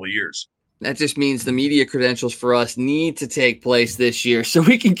next couple of years. That just means the media credentials for us need to take place this year so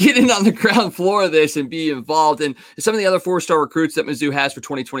we can get in on the ground floor of this and be involved. And some of the other 4-star recruits that Mizzou has for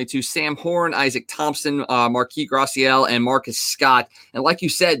 2022, Sam Horn, Isaac Thompson, Marquis Graciel, and Marcus Scott. And like you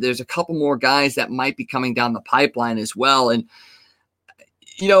said, there's a couple more guys that might be coming down the pipeline as well. And,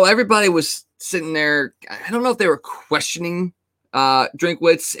 everybody was sitting there. I don't know if they were questioning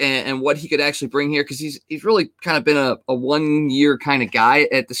Drinkwitz and what he could actually bring here because he's really kind of been a 1-year kind of guy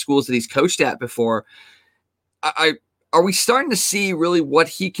at the schools that he's coached at before. Are we starting to see really what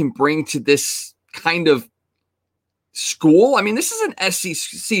he can bring to this kind of school? I mean, this is an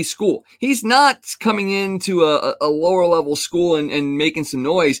SEC school. He's not coming into a lower level school and making some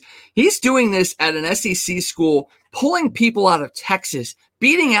noise. He's doing this at an SEC school, pulling people out of Texas,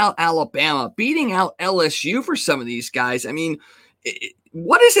 beating out Alabama, beating out LSU for some of these guys. I mean,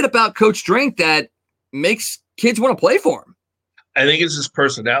 what is it about Coach Drink that makes kids want to play for him? I think it's his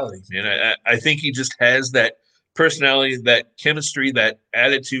personality, man. I think he just has that personality, that chemistry, that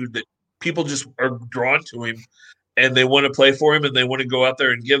attitude that people just are drawn to him and they want to play for him and they want to go out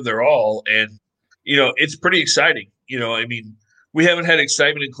there and give their all. And, it's pretty exciting. I mean, we haven't had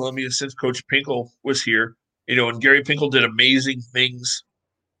excitement in Columbia since Coach Pinkel was here, and Gary Pinkel did amazing things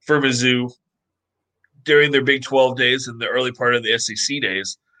for Mizzou during their Big 12 days and the early part of the SEC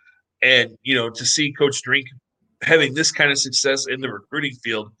days. And, to see Coach Drink having this kind of success in the recruiting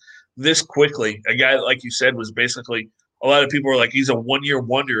field this quickly, a guy, like you said, was basically a lot of people are like, he's a one-year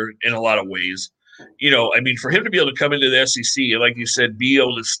wonder in a lot of ways. I mean, for him to be able to come into the SEC and, like you said, be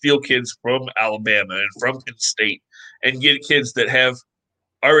able to steal kids from Alabama and from Penn State and get kids that have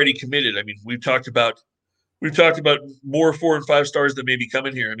already committed. I mean, we've talked about more 4 and 5 stars that may be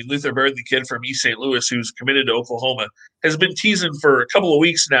coming here. I mean, Luther Bird, the kid from East St. Louis who's committed to Oklahoma, has been teasing for a couple of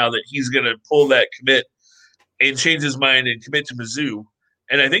weeks now that he's going to pull that commit and change his mind and commit to Mizzou.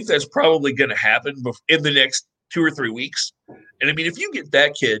 And I think that's probably going to happen in the next 2 or 3 weeks. And I mean, if you get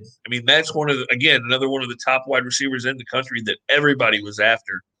that kid, I mean, that's another one of the top wide receivers in the country that everybody was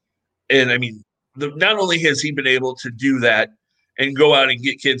after. And I mean, not only has he been able to do that and go out and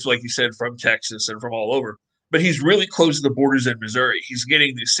get kids, like you said, from Texas and from all over, but he's really closed the borders in Missouri. He's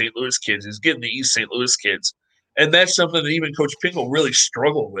getting these St. Louis kids. He's getting the East St. Louis kids. And that's something that even Coach Pinkel really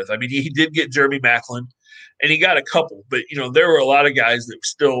struggled with. I mean, he did get Jeremy Macklin, and he got a couple. But, there were a lot of guys that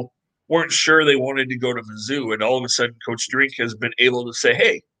still weren't sure they wanted to go to Mizzou. And all of a sudden, Coach Drink has been able to say,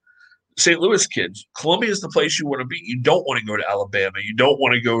 hey, St. Louis kids, Columbia is the place you want to be. You don't want to go to Alabama. You don't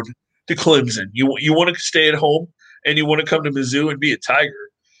want to go to Clemson. You want to stay at home, and you want to come to Mizzou and be a Tiger.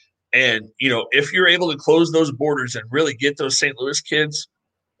 And, if you're able to close those borders and really get those St. Louis kids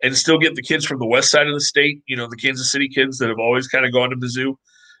and still get the kids from the west side of the state, the Kansas City kids that have always kind of gone to Mizzou,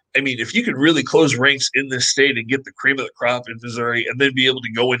 I mean, if you could really close ranks in this state and get the cream of the crop in Missouri and then be able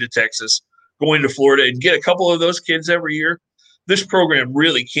to go into Texas, go into Florida and get a couple of those kids every year, this program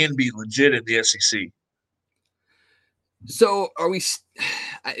really can be legit in the SEC. So are we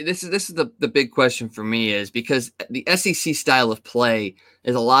this is the big question for me, is because the SEC style of play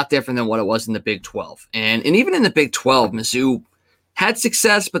is a lot different than what it was in the Big 12. And even in the Big 12, Mizzou had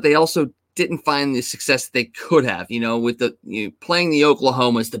success, but they also didn't find the success that they could have, with playing the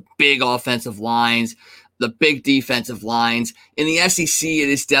Oklahomas, the big offensive lines, the big defensive lines. In the SEC, it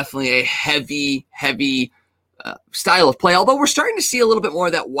is definitely a heavy style of play, although we're starting to see a little bit more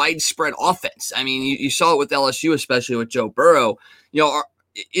of that widespread offense. I mean, you saw it with LSU, especially with Joe Burrow.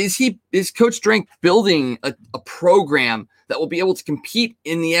 Is Coach Drink building a program that will be able to compete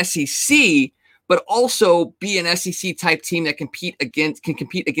in the SEC, but also be an SEC type team that can compete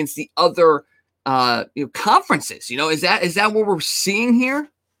against the other conferences? Is that what we're seeing here?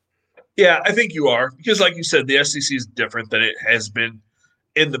 Yeah, I think you are, because like you said, the SEC is different than it has been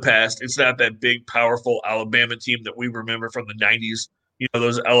in the past. It's not that big, powerful Alabama team that we remember from the 90s.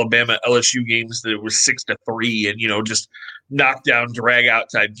 Those Alabama LSU games that was 6-3 and, just knockdown, drag out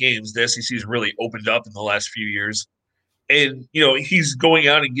type games. The SEC's really opened up in the last few years. And, he's going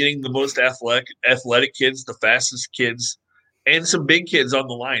out and getting the most athletic kids, the fastest kids, and some big kids on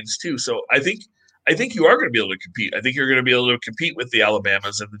the lines too. So I think you are going to be able to compete. I think you're going to be able to compete with the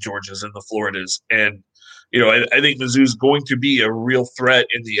Alabamas and the Georgias and the Floridas. And, I think Mizzou's going to be a real threat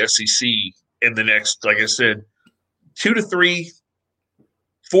in the SEC in the next, like I said, 2 to 3,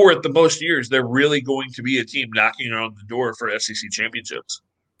 4 at the most years. They're really going to be a team knocking on the door for SEC championships.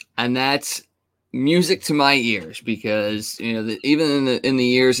 And that's music to my ears, because even in the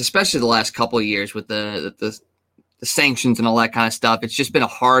years, especially the last couple of years with the sanctions and all that kind of stuff, it's just been a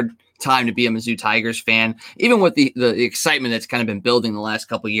hard time to be a Mizzou Tigers fan, even with the excitement that's kind of been building the last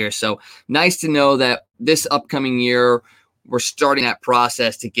couple of years. So nice to know that this upcoming year we're starting that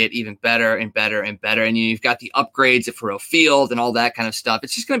process to get even better and better and better. And you've got the upgrades at Faurot Field and all that kind of stuff.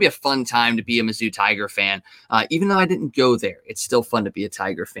 It's just going to be a fun time to be a Mizzou Tiger fan. Even though I didn't go there, it's still fun to be a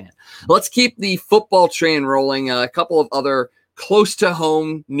Tiger fan. Let's keep the football train rolling. A couple of other close to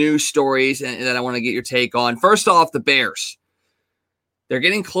home news stories that I want to get your take on. First off, the Bears. They're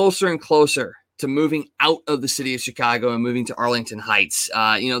getting closer and closer to moving out of the city of Chicago and moving to Arlington Heights.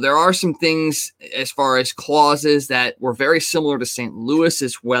 There are some things as far as clauses that were very similar to St. Louis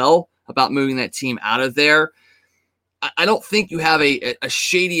as well about moving that team out of there. I don't think you have a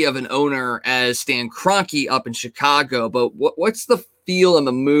shady of an owner as Stan Kroenke up in Chicago, but what's the feel and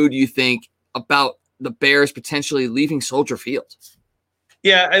the mood you think about the Bears potentially leaving Soldier Field?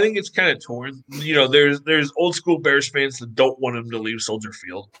 Yeah, I think it's kind of torn. There's old school Bears fans that don't want him to leave Soldier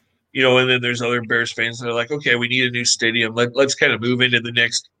Field. And then there's other Bears fans that are like, okay, we need a new stadium. Let's kind of move into the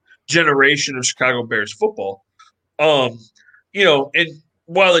next generation of Chicago Bears football. And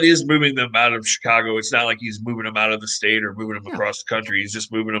while it is moving them out of Chicago, it's not like he's moving them out of the state or moving them Yeah. across the country. He's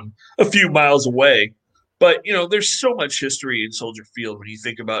just moving them a few miles away. But, there's so much history in Soldier Field when you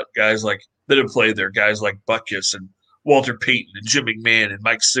think about guys like that have played there, guys like Butkus and Walter Payton and Jim McMahon and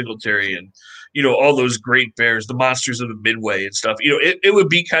Mike Singletary and, all those great Bears, the monsters of the Midway and stuff. It would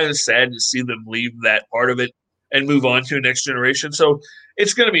be kind of sad to see them leave that part of it and move on to a next generation. So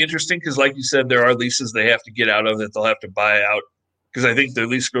it's going to be interesting because, like you said, there are leases they have to get out of that they'll have to buy out because I think their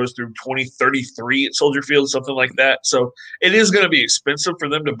lease goes through 2033 at Soldier Field, something like that. So it is going to be expensive for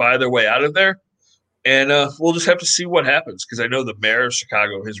them to buy their way out of there. And we'll just have to see what happens because I know the mayor of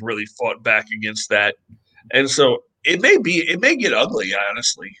Chicago has really fought back against that. And so it may get ugly,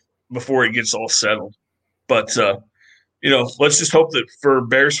 honestly, before it gets all settled. But, let's just hope that for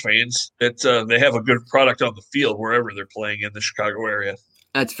Bears fans that they have a good product on the field wherever they're playing in the Chicago area.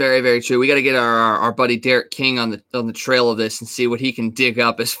 That's very, very true. We got to get our buddy Derek King on the trail of this and see what he can dig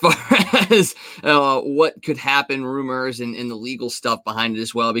up as far as what could happen, rumors, and the legal stuff behind it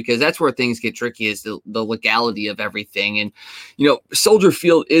as well, because that's where things get tricky is the legality of everything. And, Soldier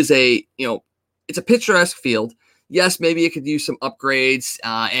Field is it's a picturesque field. Yes, maybe it could use some upgrades,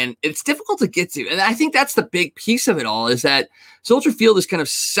 and it's difficult to get to. And I think that's the big piece of it all is that Soldier Field is kind of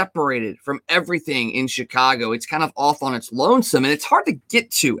separated from everything in Chicago. It's kind of off on its lonesome, and it's hard to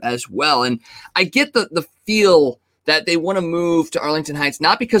get to as well. And I get the feel that they want to move to Arlington Heights,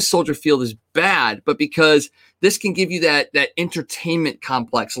 not because Soldier Field is bad, but because this can give you that entertainment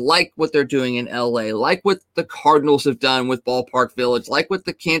complex, like what they're doing in LA, like what the Cardinals have done with Ballpark Village, like what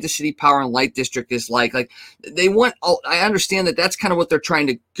the Kansas City Power and Light District is like they want, I understand that that's kind of what they're trying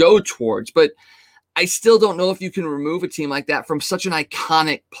to go towards, but I still don't know if you can remove a team like that from such an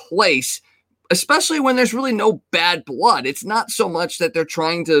iconic place, especially when there's really no bad blood. It's not so much that they're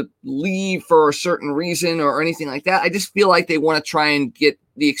trying to leave for a certain reason or anything like that. I just feel like they want to try and get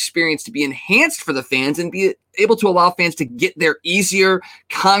the experience to be enhanced for the fans and be able to allow fans to get there easier,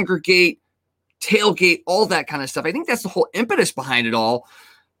 congregate, tailgate, all that kind of stuff. I think that's the whole impetus behind it all.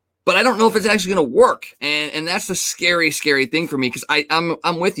 But I don't know if it's actually going to work. And that's the scary, scary thing for me because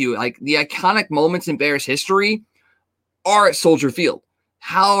I'm with you. Like the iconic moments in Bears history are at Soldier Field.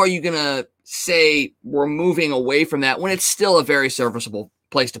 How are you going to say we're moving away from that when it's still a very serviceable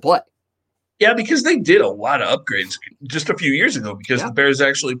place to play? Yeah, because they did a lot of upgrades just a few years ago because the Bears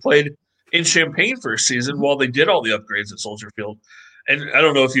actually played in Champaign for a season while they did all the upgrades at Soldier Field. And I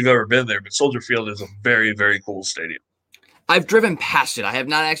don't know if you've ever been there, but Soldier Field is a very, very cool stadium. I've driven past it. I have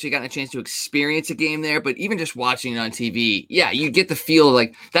not actually gotten a chance to experience a game there, but even just watching it on TV, you get the feel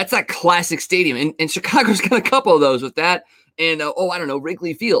like that's that classic stadium. And Chicago's got a couple of those with that. And,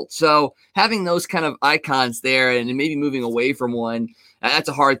 Wrigley Field. So having those kind of icons there and maybe moving away from one, that's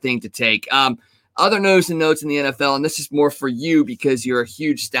a hard thing to take. Other news and notes in the NFL, and this is more for you because you're a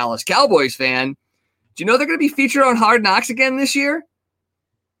huge Dallas Cowboys fan. Do you know they're going to be featured on Hard Knocks again this year?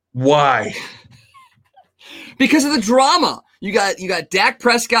 Why? Because of the drama. You got Dak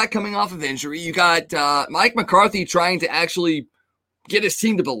Prescott coming off of injury. You got Mike McCarthy trying to actually get his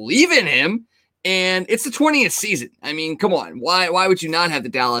team to believe in him. And it's the 20th season. I mean, come on. Why would you not have the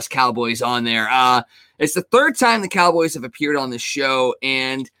Dallas Cowboys on there? It's the third time the Cowboys have appeared on this show.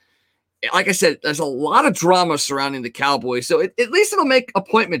 And like I said, there's a lot of drama surrounding the Cowboys. So at least it'll make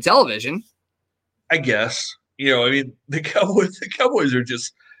appointment television. I guess. The Cowboys are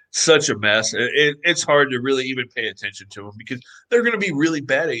just such a mess. It's hard to really even pay attention to them because they're going to be really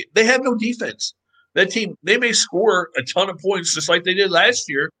bad at it. They have no defense. That team, they may score a ton of points just like they did last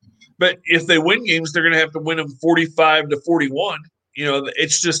year. But if they win games, they're going to have to win them 45-41.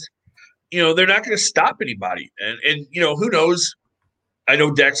 It's just, they're not going to stop anybody. And who knows? I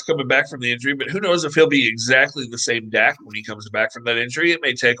know Dak's coming back from the injury, but who knows if he'll be exactly the same Dak when he comes back from that injury. It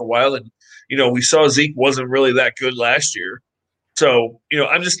may take a while. And, we saw Zeke wasn't really that good last year. So,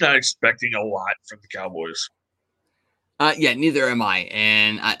 I'm just not expecting a lot from the Cowboys. Neither am I.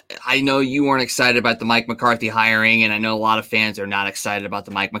 And I know you weren't excited about the Mike McCarthy hiring, and I know a lot of fans are not excited about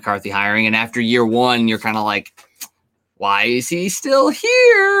the Mike McCarthy hiring. And after year one, you're kind of like, why is he still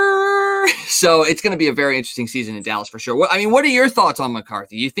here? So it's going to be a very interesting season in Dallas for sure. What are your thoughts on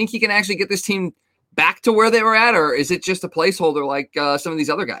McCarthy? You think he can actually get this team back to where they were at, or is it just a placeholder like some of these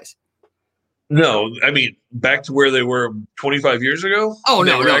other guys? No, back to where they were 25 years ago. Oh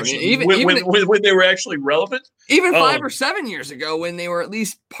no, when they were actually relevant. Even 5 or 7 years ago, when they were at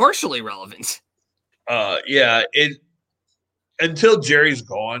least partially relevant. Until Jerry's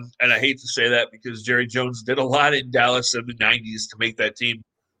gone, and I hate to say that because Jerry Jones did a lot in Dallas in the 90s to make that team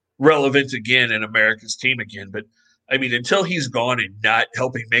relevant again and America's team again. But until he's gone and not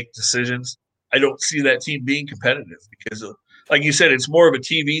helping make decisions, I don't see that team being competitive because like you said, it's more of a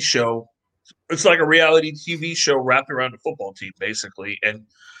TV show. It's like a reality TV show wrapped around a football team, basically. And,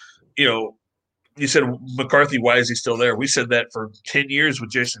 you said McCarthy, why is he still there? We said that for 10 years with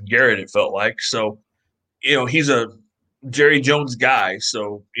Jason Garrett, it felt like. So, he's a Jerry Jones guy.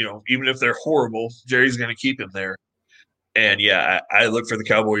 So, even if they're horrible, Jerry's going to keep him there. And, yeah, I look for the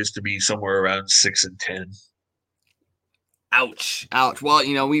Cowboys to be somewhere around 6-10. Ouch.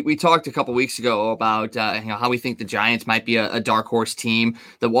 Well, we talked a couple weeks ago about how we think the Giants might be a dark horse team.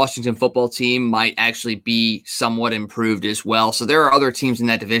 The Washington football team might actually be somewhat improved as well. So there are other teams in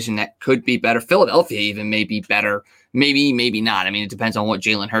that division that could be better. Philadelphia even may be better. Maybe not. I mean, it depends on what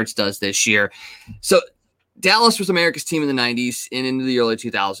Jalen Hurts does this year. So Dallas was America's team in the 90s and into the early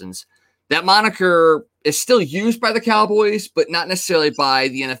 2000s. That moniker is still used by the Cowboys, but not necessarily by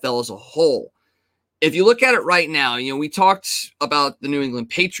the NFL as a whole. If you look at it right now, we talked about the New England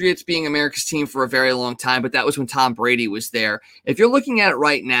Patriots being America's team for a very long time, but that was when Tom Brady was there. If you're looking at it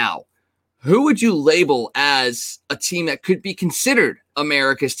right now, who would you label as a team that could be considered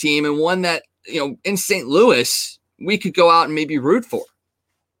America's team and one that, in St. Louis, we could go out and maybe root for?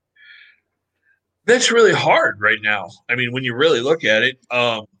 That's really hard right now. I mean, when you really look at it,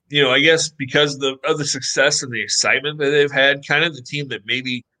 I guess because of the success and the excitement that they've had, kind of the team that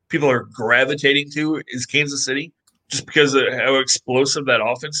maybe people are gravitating to is Kansas City, just because of how explosive that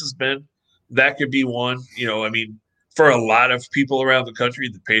offense has been. That could be one. For a lot of people around the country,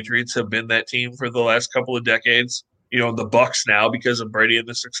 the Patriots have been that team for the last couple of decades. The Bucs now because of Brady and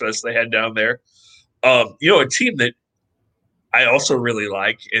the success they had down there. A team that I also really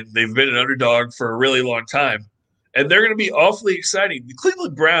like, and they've been an underdog for a really long time, and they're going to be awfully exciting. The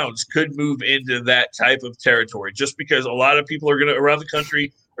Cleveland Browns could move into that type of territory just because a lot of people are going to around the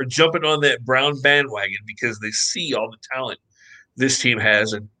country are jumping on that Brown bandwagon because they see all the talent this team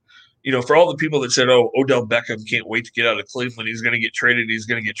has. And, for all the people that said, oh, Odell Beckham can't wait to get out of Cleveland, he's going to get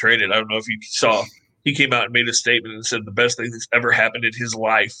traded. I don't know if you saw, he came out and made a statement and said the best thing that's ever happened in his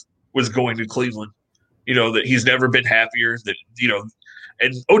life was going to Cleveland. That he's never been happier,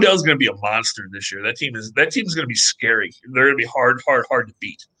 and Odell's going to be a monster this year. That team's going to be scary. They're going to be hard to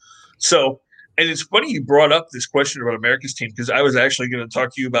beat. So, and it's funny you brought up this question about America's team because I was actually going to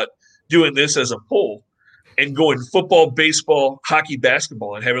talk to you about doing this as a poll and going football, baseball, hockey,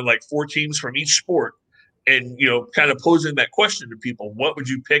 basketball, and having like 4 teams from each sport and, kind of posing that question to people. What would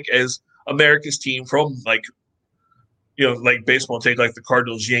you pick as America's team from like baseball, take like the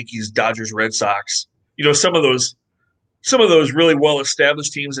Cardinals, Yankees, Dodgers, Red Sox, some of those really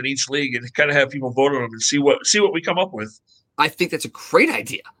well-established teams in each league and kind of have people vote on them and see what we come up with. I think that's a great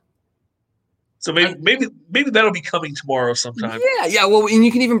idea. So maybe that'll be coming tomorrow sometime. Yeah. Well, and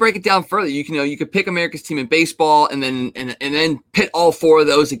you can even break it down further. You could pick America's team in baseball and then pit all 4 of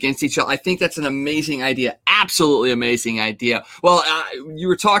those against each other. I think that's an amazing idea. Absolutely amazing idea. Well, you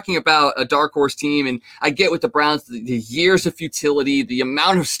were talking about a dark horse team, and I get with the Browns the years of futility, the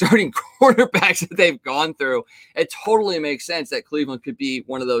amount of starting quarterbacks that they've gone through. It totally makes sense that Cleveland could be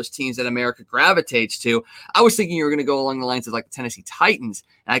one of those teams that America gravitates to. I was thinking you were going to go along the lines of like the Tennessee Titans,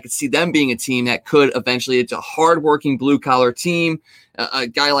 and I could see them being a team that could eventually, it's a hardworking blue-collar team, a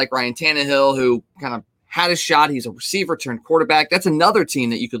guy like Ryan Tannehill who kind of had a shot. He's a receiver turned quarterback. That's another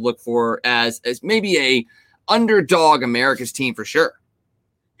team that you could look for as maybe a underdog America's team for sure.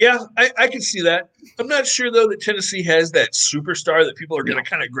 Yeah, I can see that. I'm not sure, though, that Tennessee has that superstar that people are going to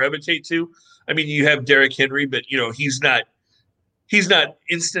kind of gravitate to. I mean, you have Derrick Henry, but, he's not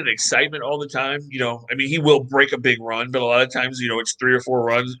instant excitement all the time. He will break a big run, but a lot of times, it's 3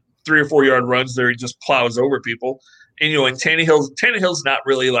 or 4 yard runs there. He just plows over people. And, and Tannehill's not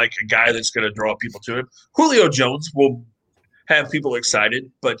really like a guy that's going to draw people to him. Julio Jones will have people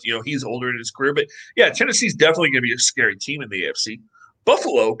excited, but, he's older in his career. But, yeah, Tennessee's definitely going to be a scary team in the AFC.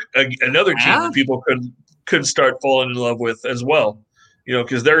 Buffalo, another team that people could start falling in love with as well,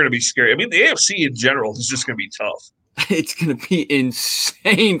 because they're going to be scary. I mean, the AFC in general is just going to be tough. It's going to be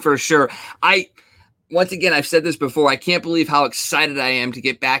insane for sure. Once again, I've said this before, I can't believe how excited I am to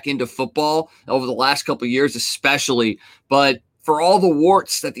get back into football over the last couple of years, especially. But for all the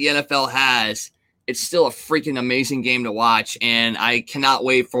warts that the NFL has, it's still a freaking amazing game to watch. And I cannot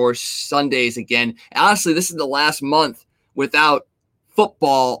wait for Sundays again. Honestly, this is the last month without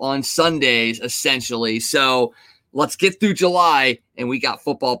football on Sundays, essentially. So let's get through July, and we got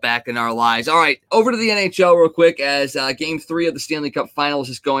football back in our lives. All right, over to the NHL real quick as Game 3 of the Stanley Cup Finals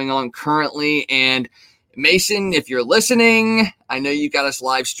is going on currently. And Mason, if you're listening, I know you got us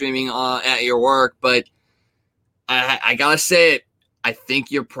live streaming at your work, but I got to say it. I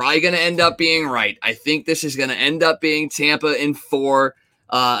think you're probably going to end up being right. I think this is going to end up being Tampa in 4.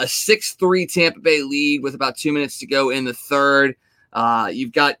 A 6-3 Tampa Bay lead with about 2 minutes to go in the third.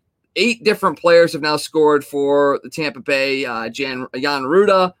 You've got 8 different players have now scored for the Tampa Bay. Jan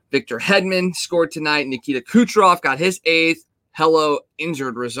Ruda, Victor Hedman scored tonight. Nikita Kucherov got his 8th. Hello,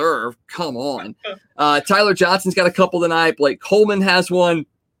 injured reserve. Come on. Tyler Johnson's got a couple tonight. Blake Coleman has one.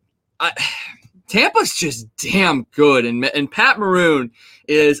 Tampa's just damn good. And Pat Maroon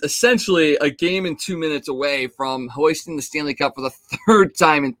is essentially a game and 2 minutes away from hoisting the Stanley Cup for the 3rd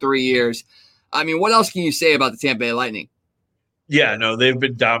time in 3 years. I mean, what else can you say about the Tampa Bay Lightning? Yeah, no, they've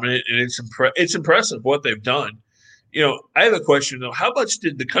been dominant, and it's impressive what they've done. I have a question, though. How much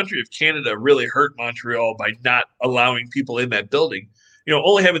did the country of Canada really hurt Montreal by not allowing people in that building?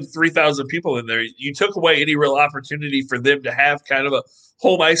 Only having 3,000 people in there, you took away any real opportunity for them to have kind of a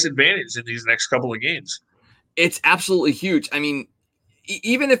home ice advantage in these next couple of games. It's absolutely huge. I mean,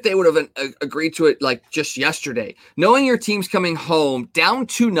 even if they would have agreed to it like just yesterday, knowing your team's coming home down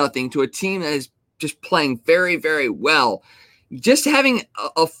 2-0 to a team that is just playing very, very well, just having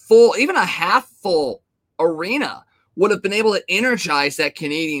a full, even a half full arena would have been able to energize that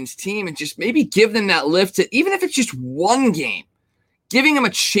Canadiens team and just maybe give them that lift to, even if it's just one game, giving them a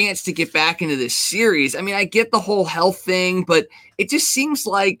chance to get back into this series. I mean, I get the whole health thing, but it just seems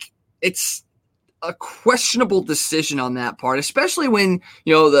like it's a questionable decision on that part, especially when,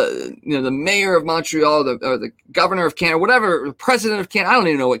 the mayor of Montreal, or the governor of Canada, whatever, the president of Canada, I don't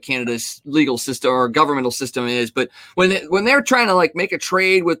even know what Canada's legal system or governmental system is, but when they're trying to like make a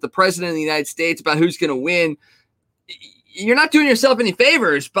trade with the president of the United States about who's going to win, you're not doing yourself any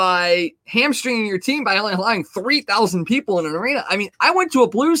favors by hamstringing your team by only allowing 3,000 people in an arena. I mean, I went to a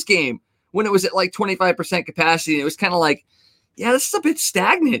Blues game when it was at like 25% capacity, and it was kind of like, yeah, this is a bit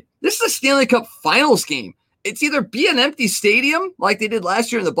stagnant. This is a Stanley Cup Finals game. It's either be an empty stadium like they did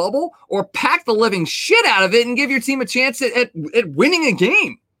last year in the bubble, or pack the living shit out of it and give your team a chance at winning a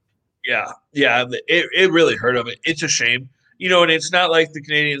game. Yeah, it really hurt them. It's a shame. And it's not like the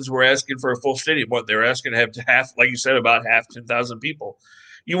Canadians were asking for a full stadium. What they were asking to have half, like you said, about half, 10,000 people.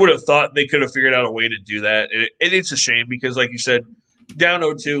 You would have thought they could have figured out a way to do that. And it's a shame because, like you said, down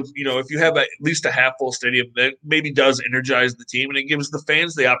 0-2, if you have at least a half full stadium, that maybe does energize the team, and it gives the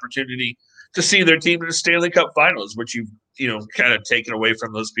fans the opportunity to see their team in the Stanley Cup Finals, which you've kind of taken away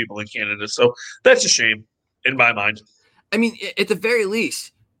from those people in Canada. So that's a shame in my mind. I mean, at the very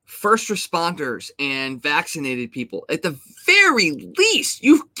least, first responders and vaccinated people, at the very least,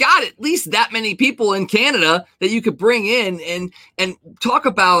 you've got at least that many people in Canada that you could bring in and talk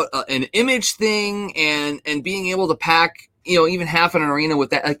about an image thing and being able to pack, even half an arena with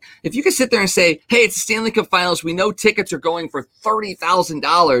that. Like, if you could sit there and say, hey, it's the Stanley Cup Finals, we know tickets are going for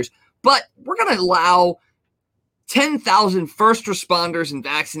 $30,000, but we're going to allow 10,000 first responders and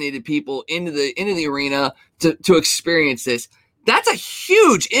vaccinated people into the arena to experience this. That's a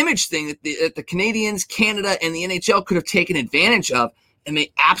huge image thing that the Canadians, Canada, and the NHL could have taken advantage of, and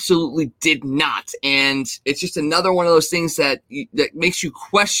they absolutely did not. And it's just another one of those things that makes you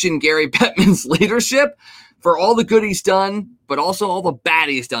question Gary Bettman's leadership for all the good he's done, but also all the bad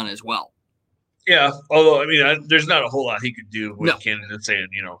he's done as well. Yeah, although, I mean, there's not a whole lot he could do with Canada saying,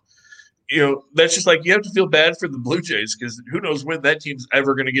 that's just like you have to feel bad for the Blue Jays because who knows when that team's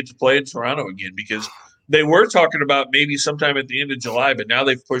ever going to get to play in Toronto again, because they were talking about maybe sometime at the end of July, but now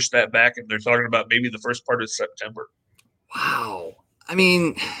they've pushed that back and they're talking about maybe the first part of September. Wow. I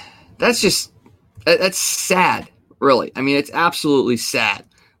mean, that's sad, really. I mean, it's absolutely sad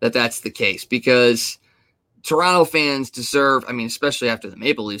that that's the case because Toronto fans deserve, I mean, especially after the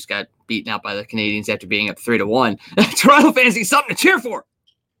Maple Leafs got beaten out by the Canadiens after being up 3-1, Toronto fans need something to cheer for.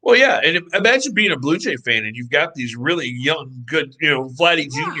 Well, yeah, and imagine being a Blue Jay fan and you've got these really young, good, Vladdy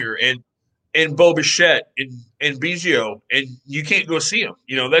Jr. and Bo Bichette and Biggio, and you can't go see them.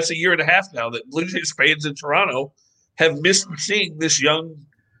 That's a year and a half now that Blue Jays fans in Toronto have missed seeing this young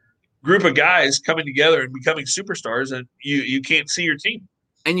group of guys coming together and becoming superstars, and you can't see your team.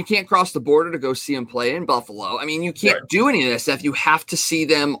 And you can't cross the border to go see them play in Buffalo. I mean, you can't do any of that stuff. You have to see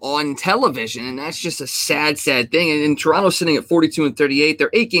them on television, and that's just a sad, sad thing. And Toronto's sitting at 42-38.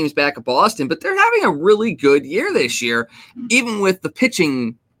 They're 8 games back of Boston, but they're having a really good year this year, even with the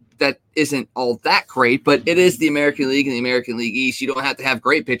pitching that isn't all that great. But it is the American League and the American League East. You don't have to have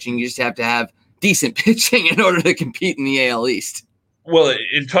great pitching. You just have to have decent pitching in order to compete in the AL East. Well,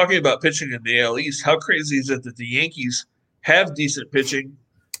 in talking about pitching in the AL East, how crazy is it that the Yankees have decent pitching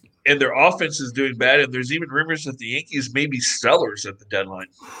and their offense is doing bad, and there's even rumors that the Yankees may be sellers at the deadline?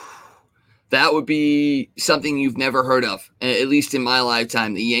 That would be something you've never heard of, at least in my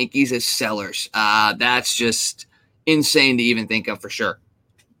lifetime. The Yankees as sellers. That's just insane to even think of for sure.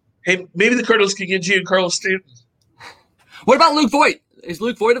 Hey, maybe the Cardinals can get Giancarlo Stanton. What about Luke Voigt? Is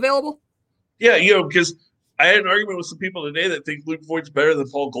Luke Voigt available? Yeah, because I had an argument with some people today that think Luke Voigt's better than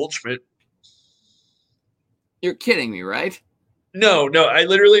Paul Goldschmidt. You're kidding me, right? No. I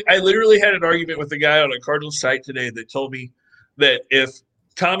literally had an argument with a guy on a Cardinals site today that told me that if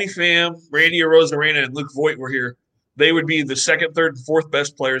Tommy Pham, Randy Arozarena, and Luke Voigt were here, they would be the second, third, and fourth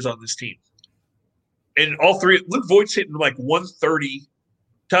best players on this team. And all three, Luke Voigt's hitting like 130.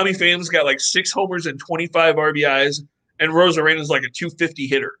 Tommy Pham's got like 6 homers and 25 RBIs, and Rosarena's like a 250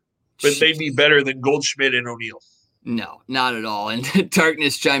 hitter. But they'd be better than Goldschmidt and O'Neill. No, not at all. And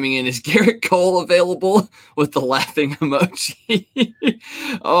Darkness chiming in, is Garrett Cole available with the laughing emoji?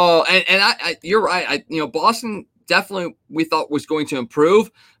 and I you're right. Boston definitely we thought was going to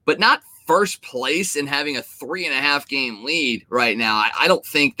improve, but not first place and having a 3.5 game lead right now. I don't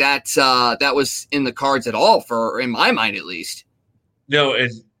think that was in the cards at all, in my mind at least. No,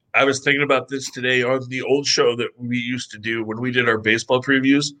 and I was thinking about this today on the old show that we used to do when we did our baseball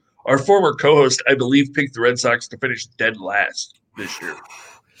previews. Our former co-host, I believe, picked the Red Sox to finish dead last this year.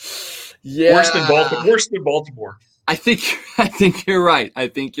 Yeah, worse than Baltimore. I think you're right.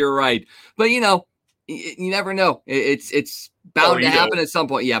 But you never know. It's bound to happen at some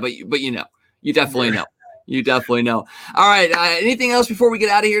point. Yeah, but you definitely know. You definitely know. All right. Anything else before we get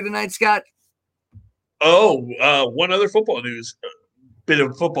out of here tonight, Scott? One other bit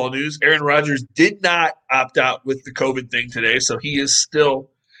of football news. Aaron Rodgers did not opt out with the COVID thing today, so he is still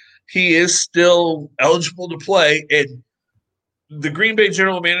eligible to play. And the Green Bay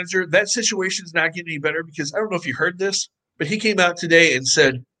general manager, that situation is not getting any better because I don't know if you heard this, but he came out today and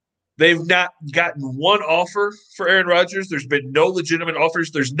said they've not gotten one offer for Aaron Rodgers. There's been no legitimate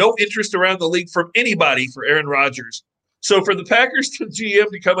offers. There's no interest around the league from anybody for Aaron Rodgers. So for the Packers to GM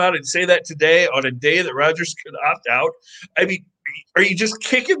to come out and say that today on a day that Rodgers could opt out, I mean, are you just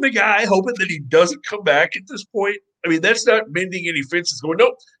kicking the guy, hoping that he doesn't come back at this point? I mean, that's not mending any fences. Going,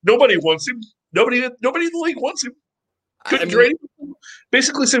 nope, nobody wants him. Nobody in the league wants him. Trade him.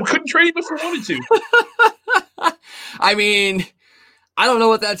 Basically said couldn't trade him if we wanted to. I mean, I don't know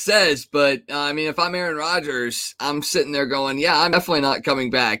what that says, but if I'm Aaron Rodgers, I'm sitting there going, yeah, I'm definitely not coming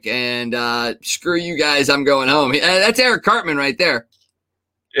back. And screw you guys, I'm going home. That's Eric Cartman right there.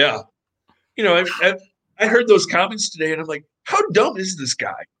 Yeah. I heard those comments today, and I'm like, how dumb is this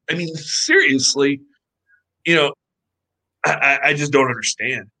guy? I mean, seriously, I just don't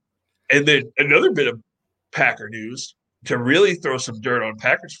understand. And then another bit of Packer news to really throw some dirt on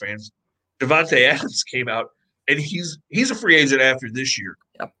Packers fans. Davante Adams came out, and he's a free agent after this year.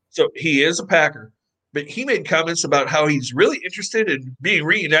 Yep. So he is a Packer, but he made comments about how he's really interested in being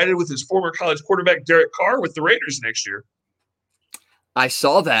reunited with his former college quarterback, Derek Carr, with the Raiders next year. I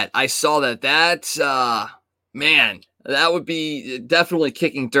saw that. That's man, that would be definitely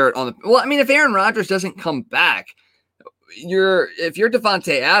kicking dirt on the. Well, I mean, if Aaron Rodgers doesn't come back, if you're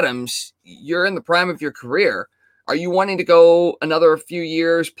Davante Adams, you're in the prime of your career. Are you wanting to go another few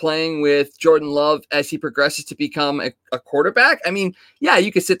years playing with Jordan Love as he progresses to become a quarterback? I mean, yeah,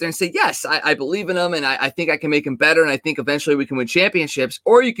 you could sit there and say, yes, I believe in him, and I think I can make him better, and I think eventually we can win championships.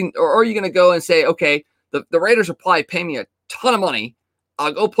 Or are you going to go and say, okay, the Raiders will probably pay me a ton of money.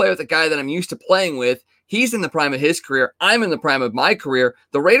 I'll go play with a guy that I'm used to playing with. He's in the prime of his career. I'm in the prime of my career.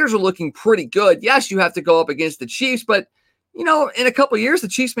 The Raiders are looking pretty good. Yes, you have to go up against the Chiefs, but, in a couple of years, the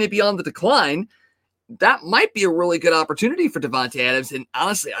Chiefs may be on the decline. That might be a really good opportunity for Davante Adams. And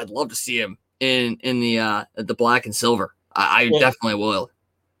honestly, I'd love to see him in the black and silver. I definitely will.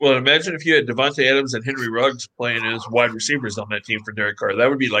 Well, imagine if you had Davante Adams and Henry Ruggs playing as wide receivers on that team for Derek Carr. That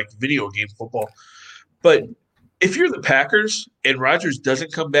would be like video game football. But if you're the Packers and Rodgers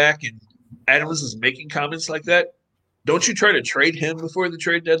doesn't come back and Adams is making comments like that, don't you try to trade him before the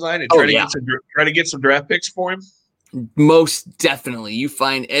trade deadline and try to get some draft picks for him? Most definitely. You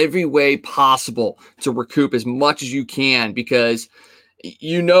find every way possible to recoup as much as you can because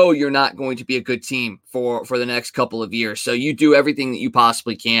you're not going to be a good team for the next couple of years. So you do everything that you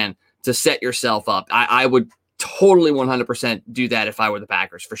possibly can to set yourself up. I would totally 100% do that if I were the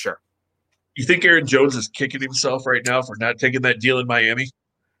Packers, for sure. You think Aaron Jones is kicking himself right now for not taking that deal in Miami?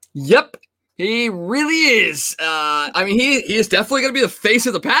 Yep. He really is. He is definitely going to be the face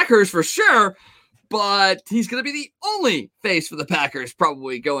of the Packers for sure. But he's going to be the only face for the Packers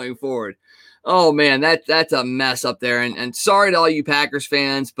probably going forward. Oh, man, that's a mess up there. And sorry to all you Packers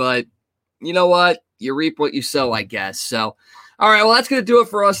fans, but you know what? You reap what you sow, I guess. So, all right, well, that's going to do it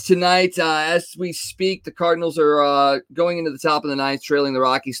for us tonight. As we speak, the Cardinals are going into the top of the ninth, trailing the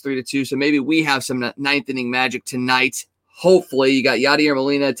Rockies 3-2. So maybe we have some ninth inning magic tonight. Hopefully, you got Yadier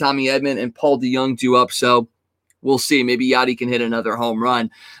Molina, Tommy Edman, and Paul DeJong due up. So we'll see. Maybe Yadi can hit another home run.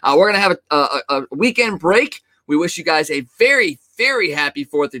 We're going to have a weekend break We wish you guys a very, very happy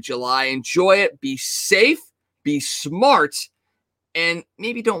 4th of July. Enjoy it. Be safe. Be smart. And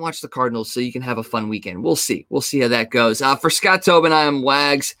maybe don't watch the Cardinals so you can have a fun weekend. We'll see. We'll see how that goes. For Scott Tobin, I am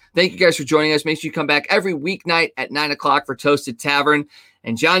Wags. Thank you guys for joining us. Make sure you come back every weeknight at 9 o'clock for Toasted Tavern.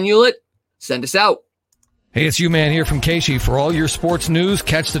 And John Hewlett, send us out. Hey, it's U-Man here from Casey. For all your sports news,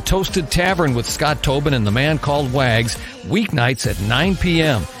 catch the Toasted Tavern with Scott Tobin and the man called Wags, weeknights at 9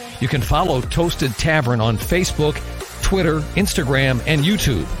 p.m. You can follow Toasted Tavern on Facebook, Twitter, Instagram, and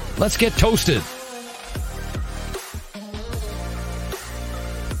YouTube. Let's get toasted.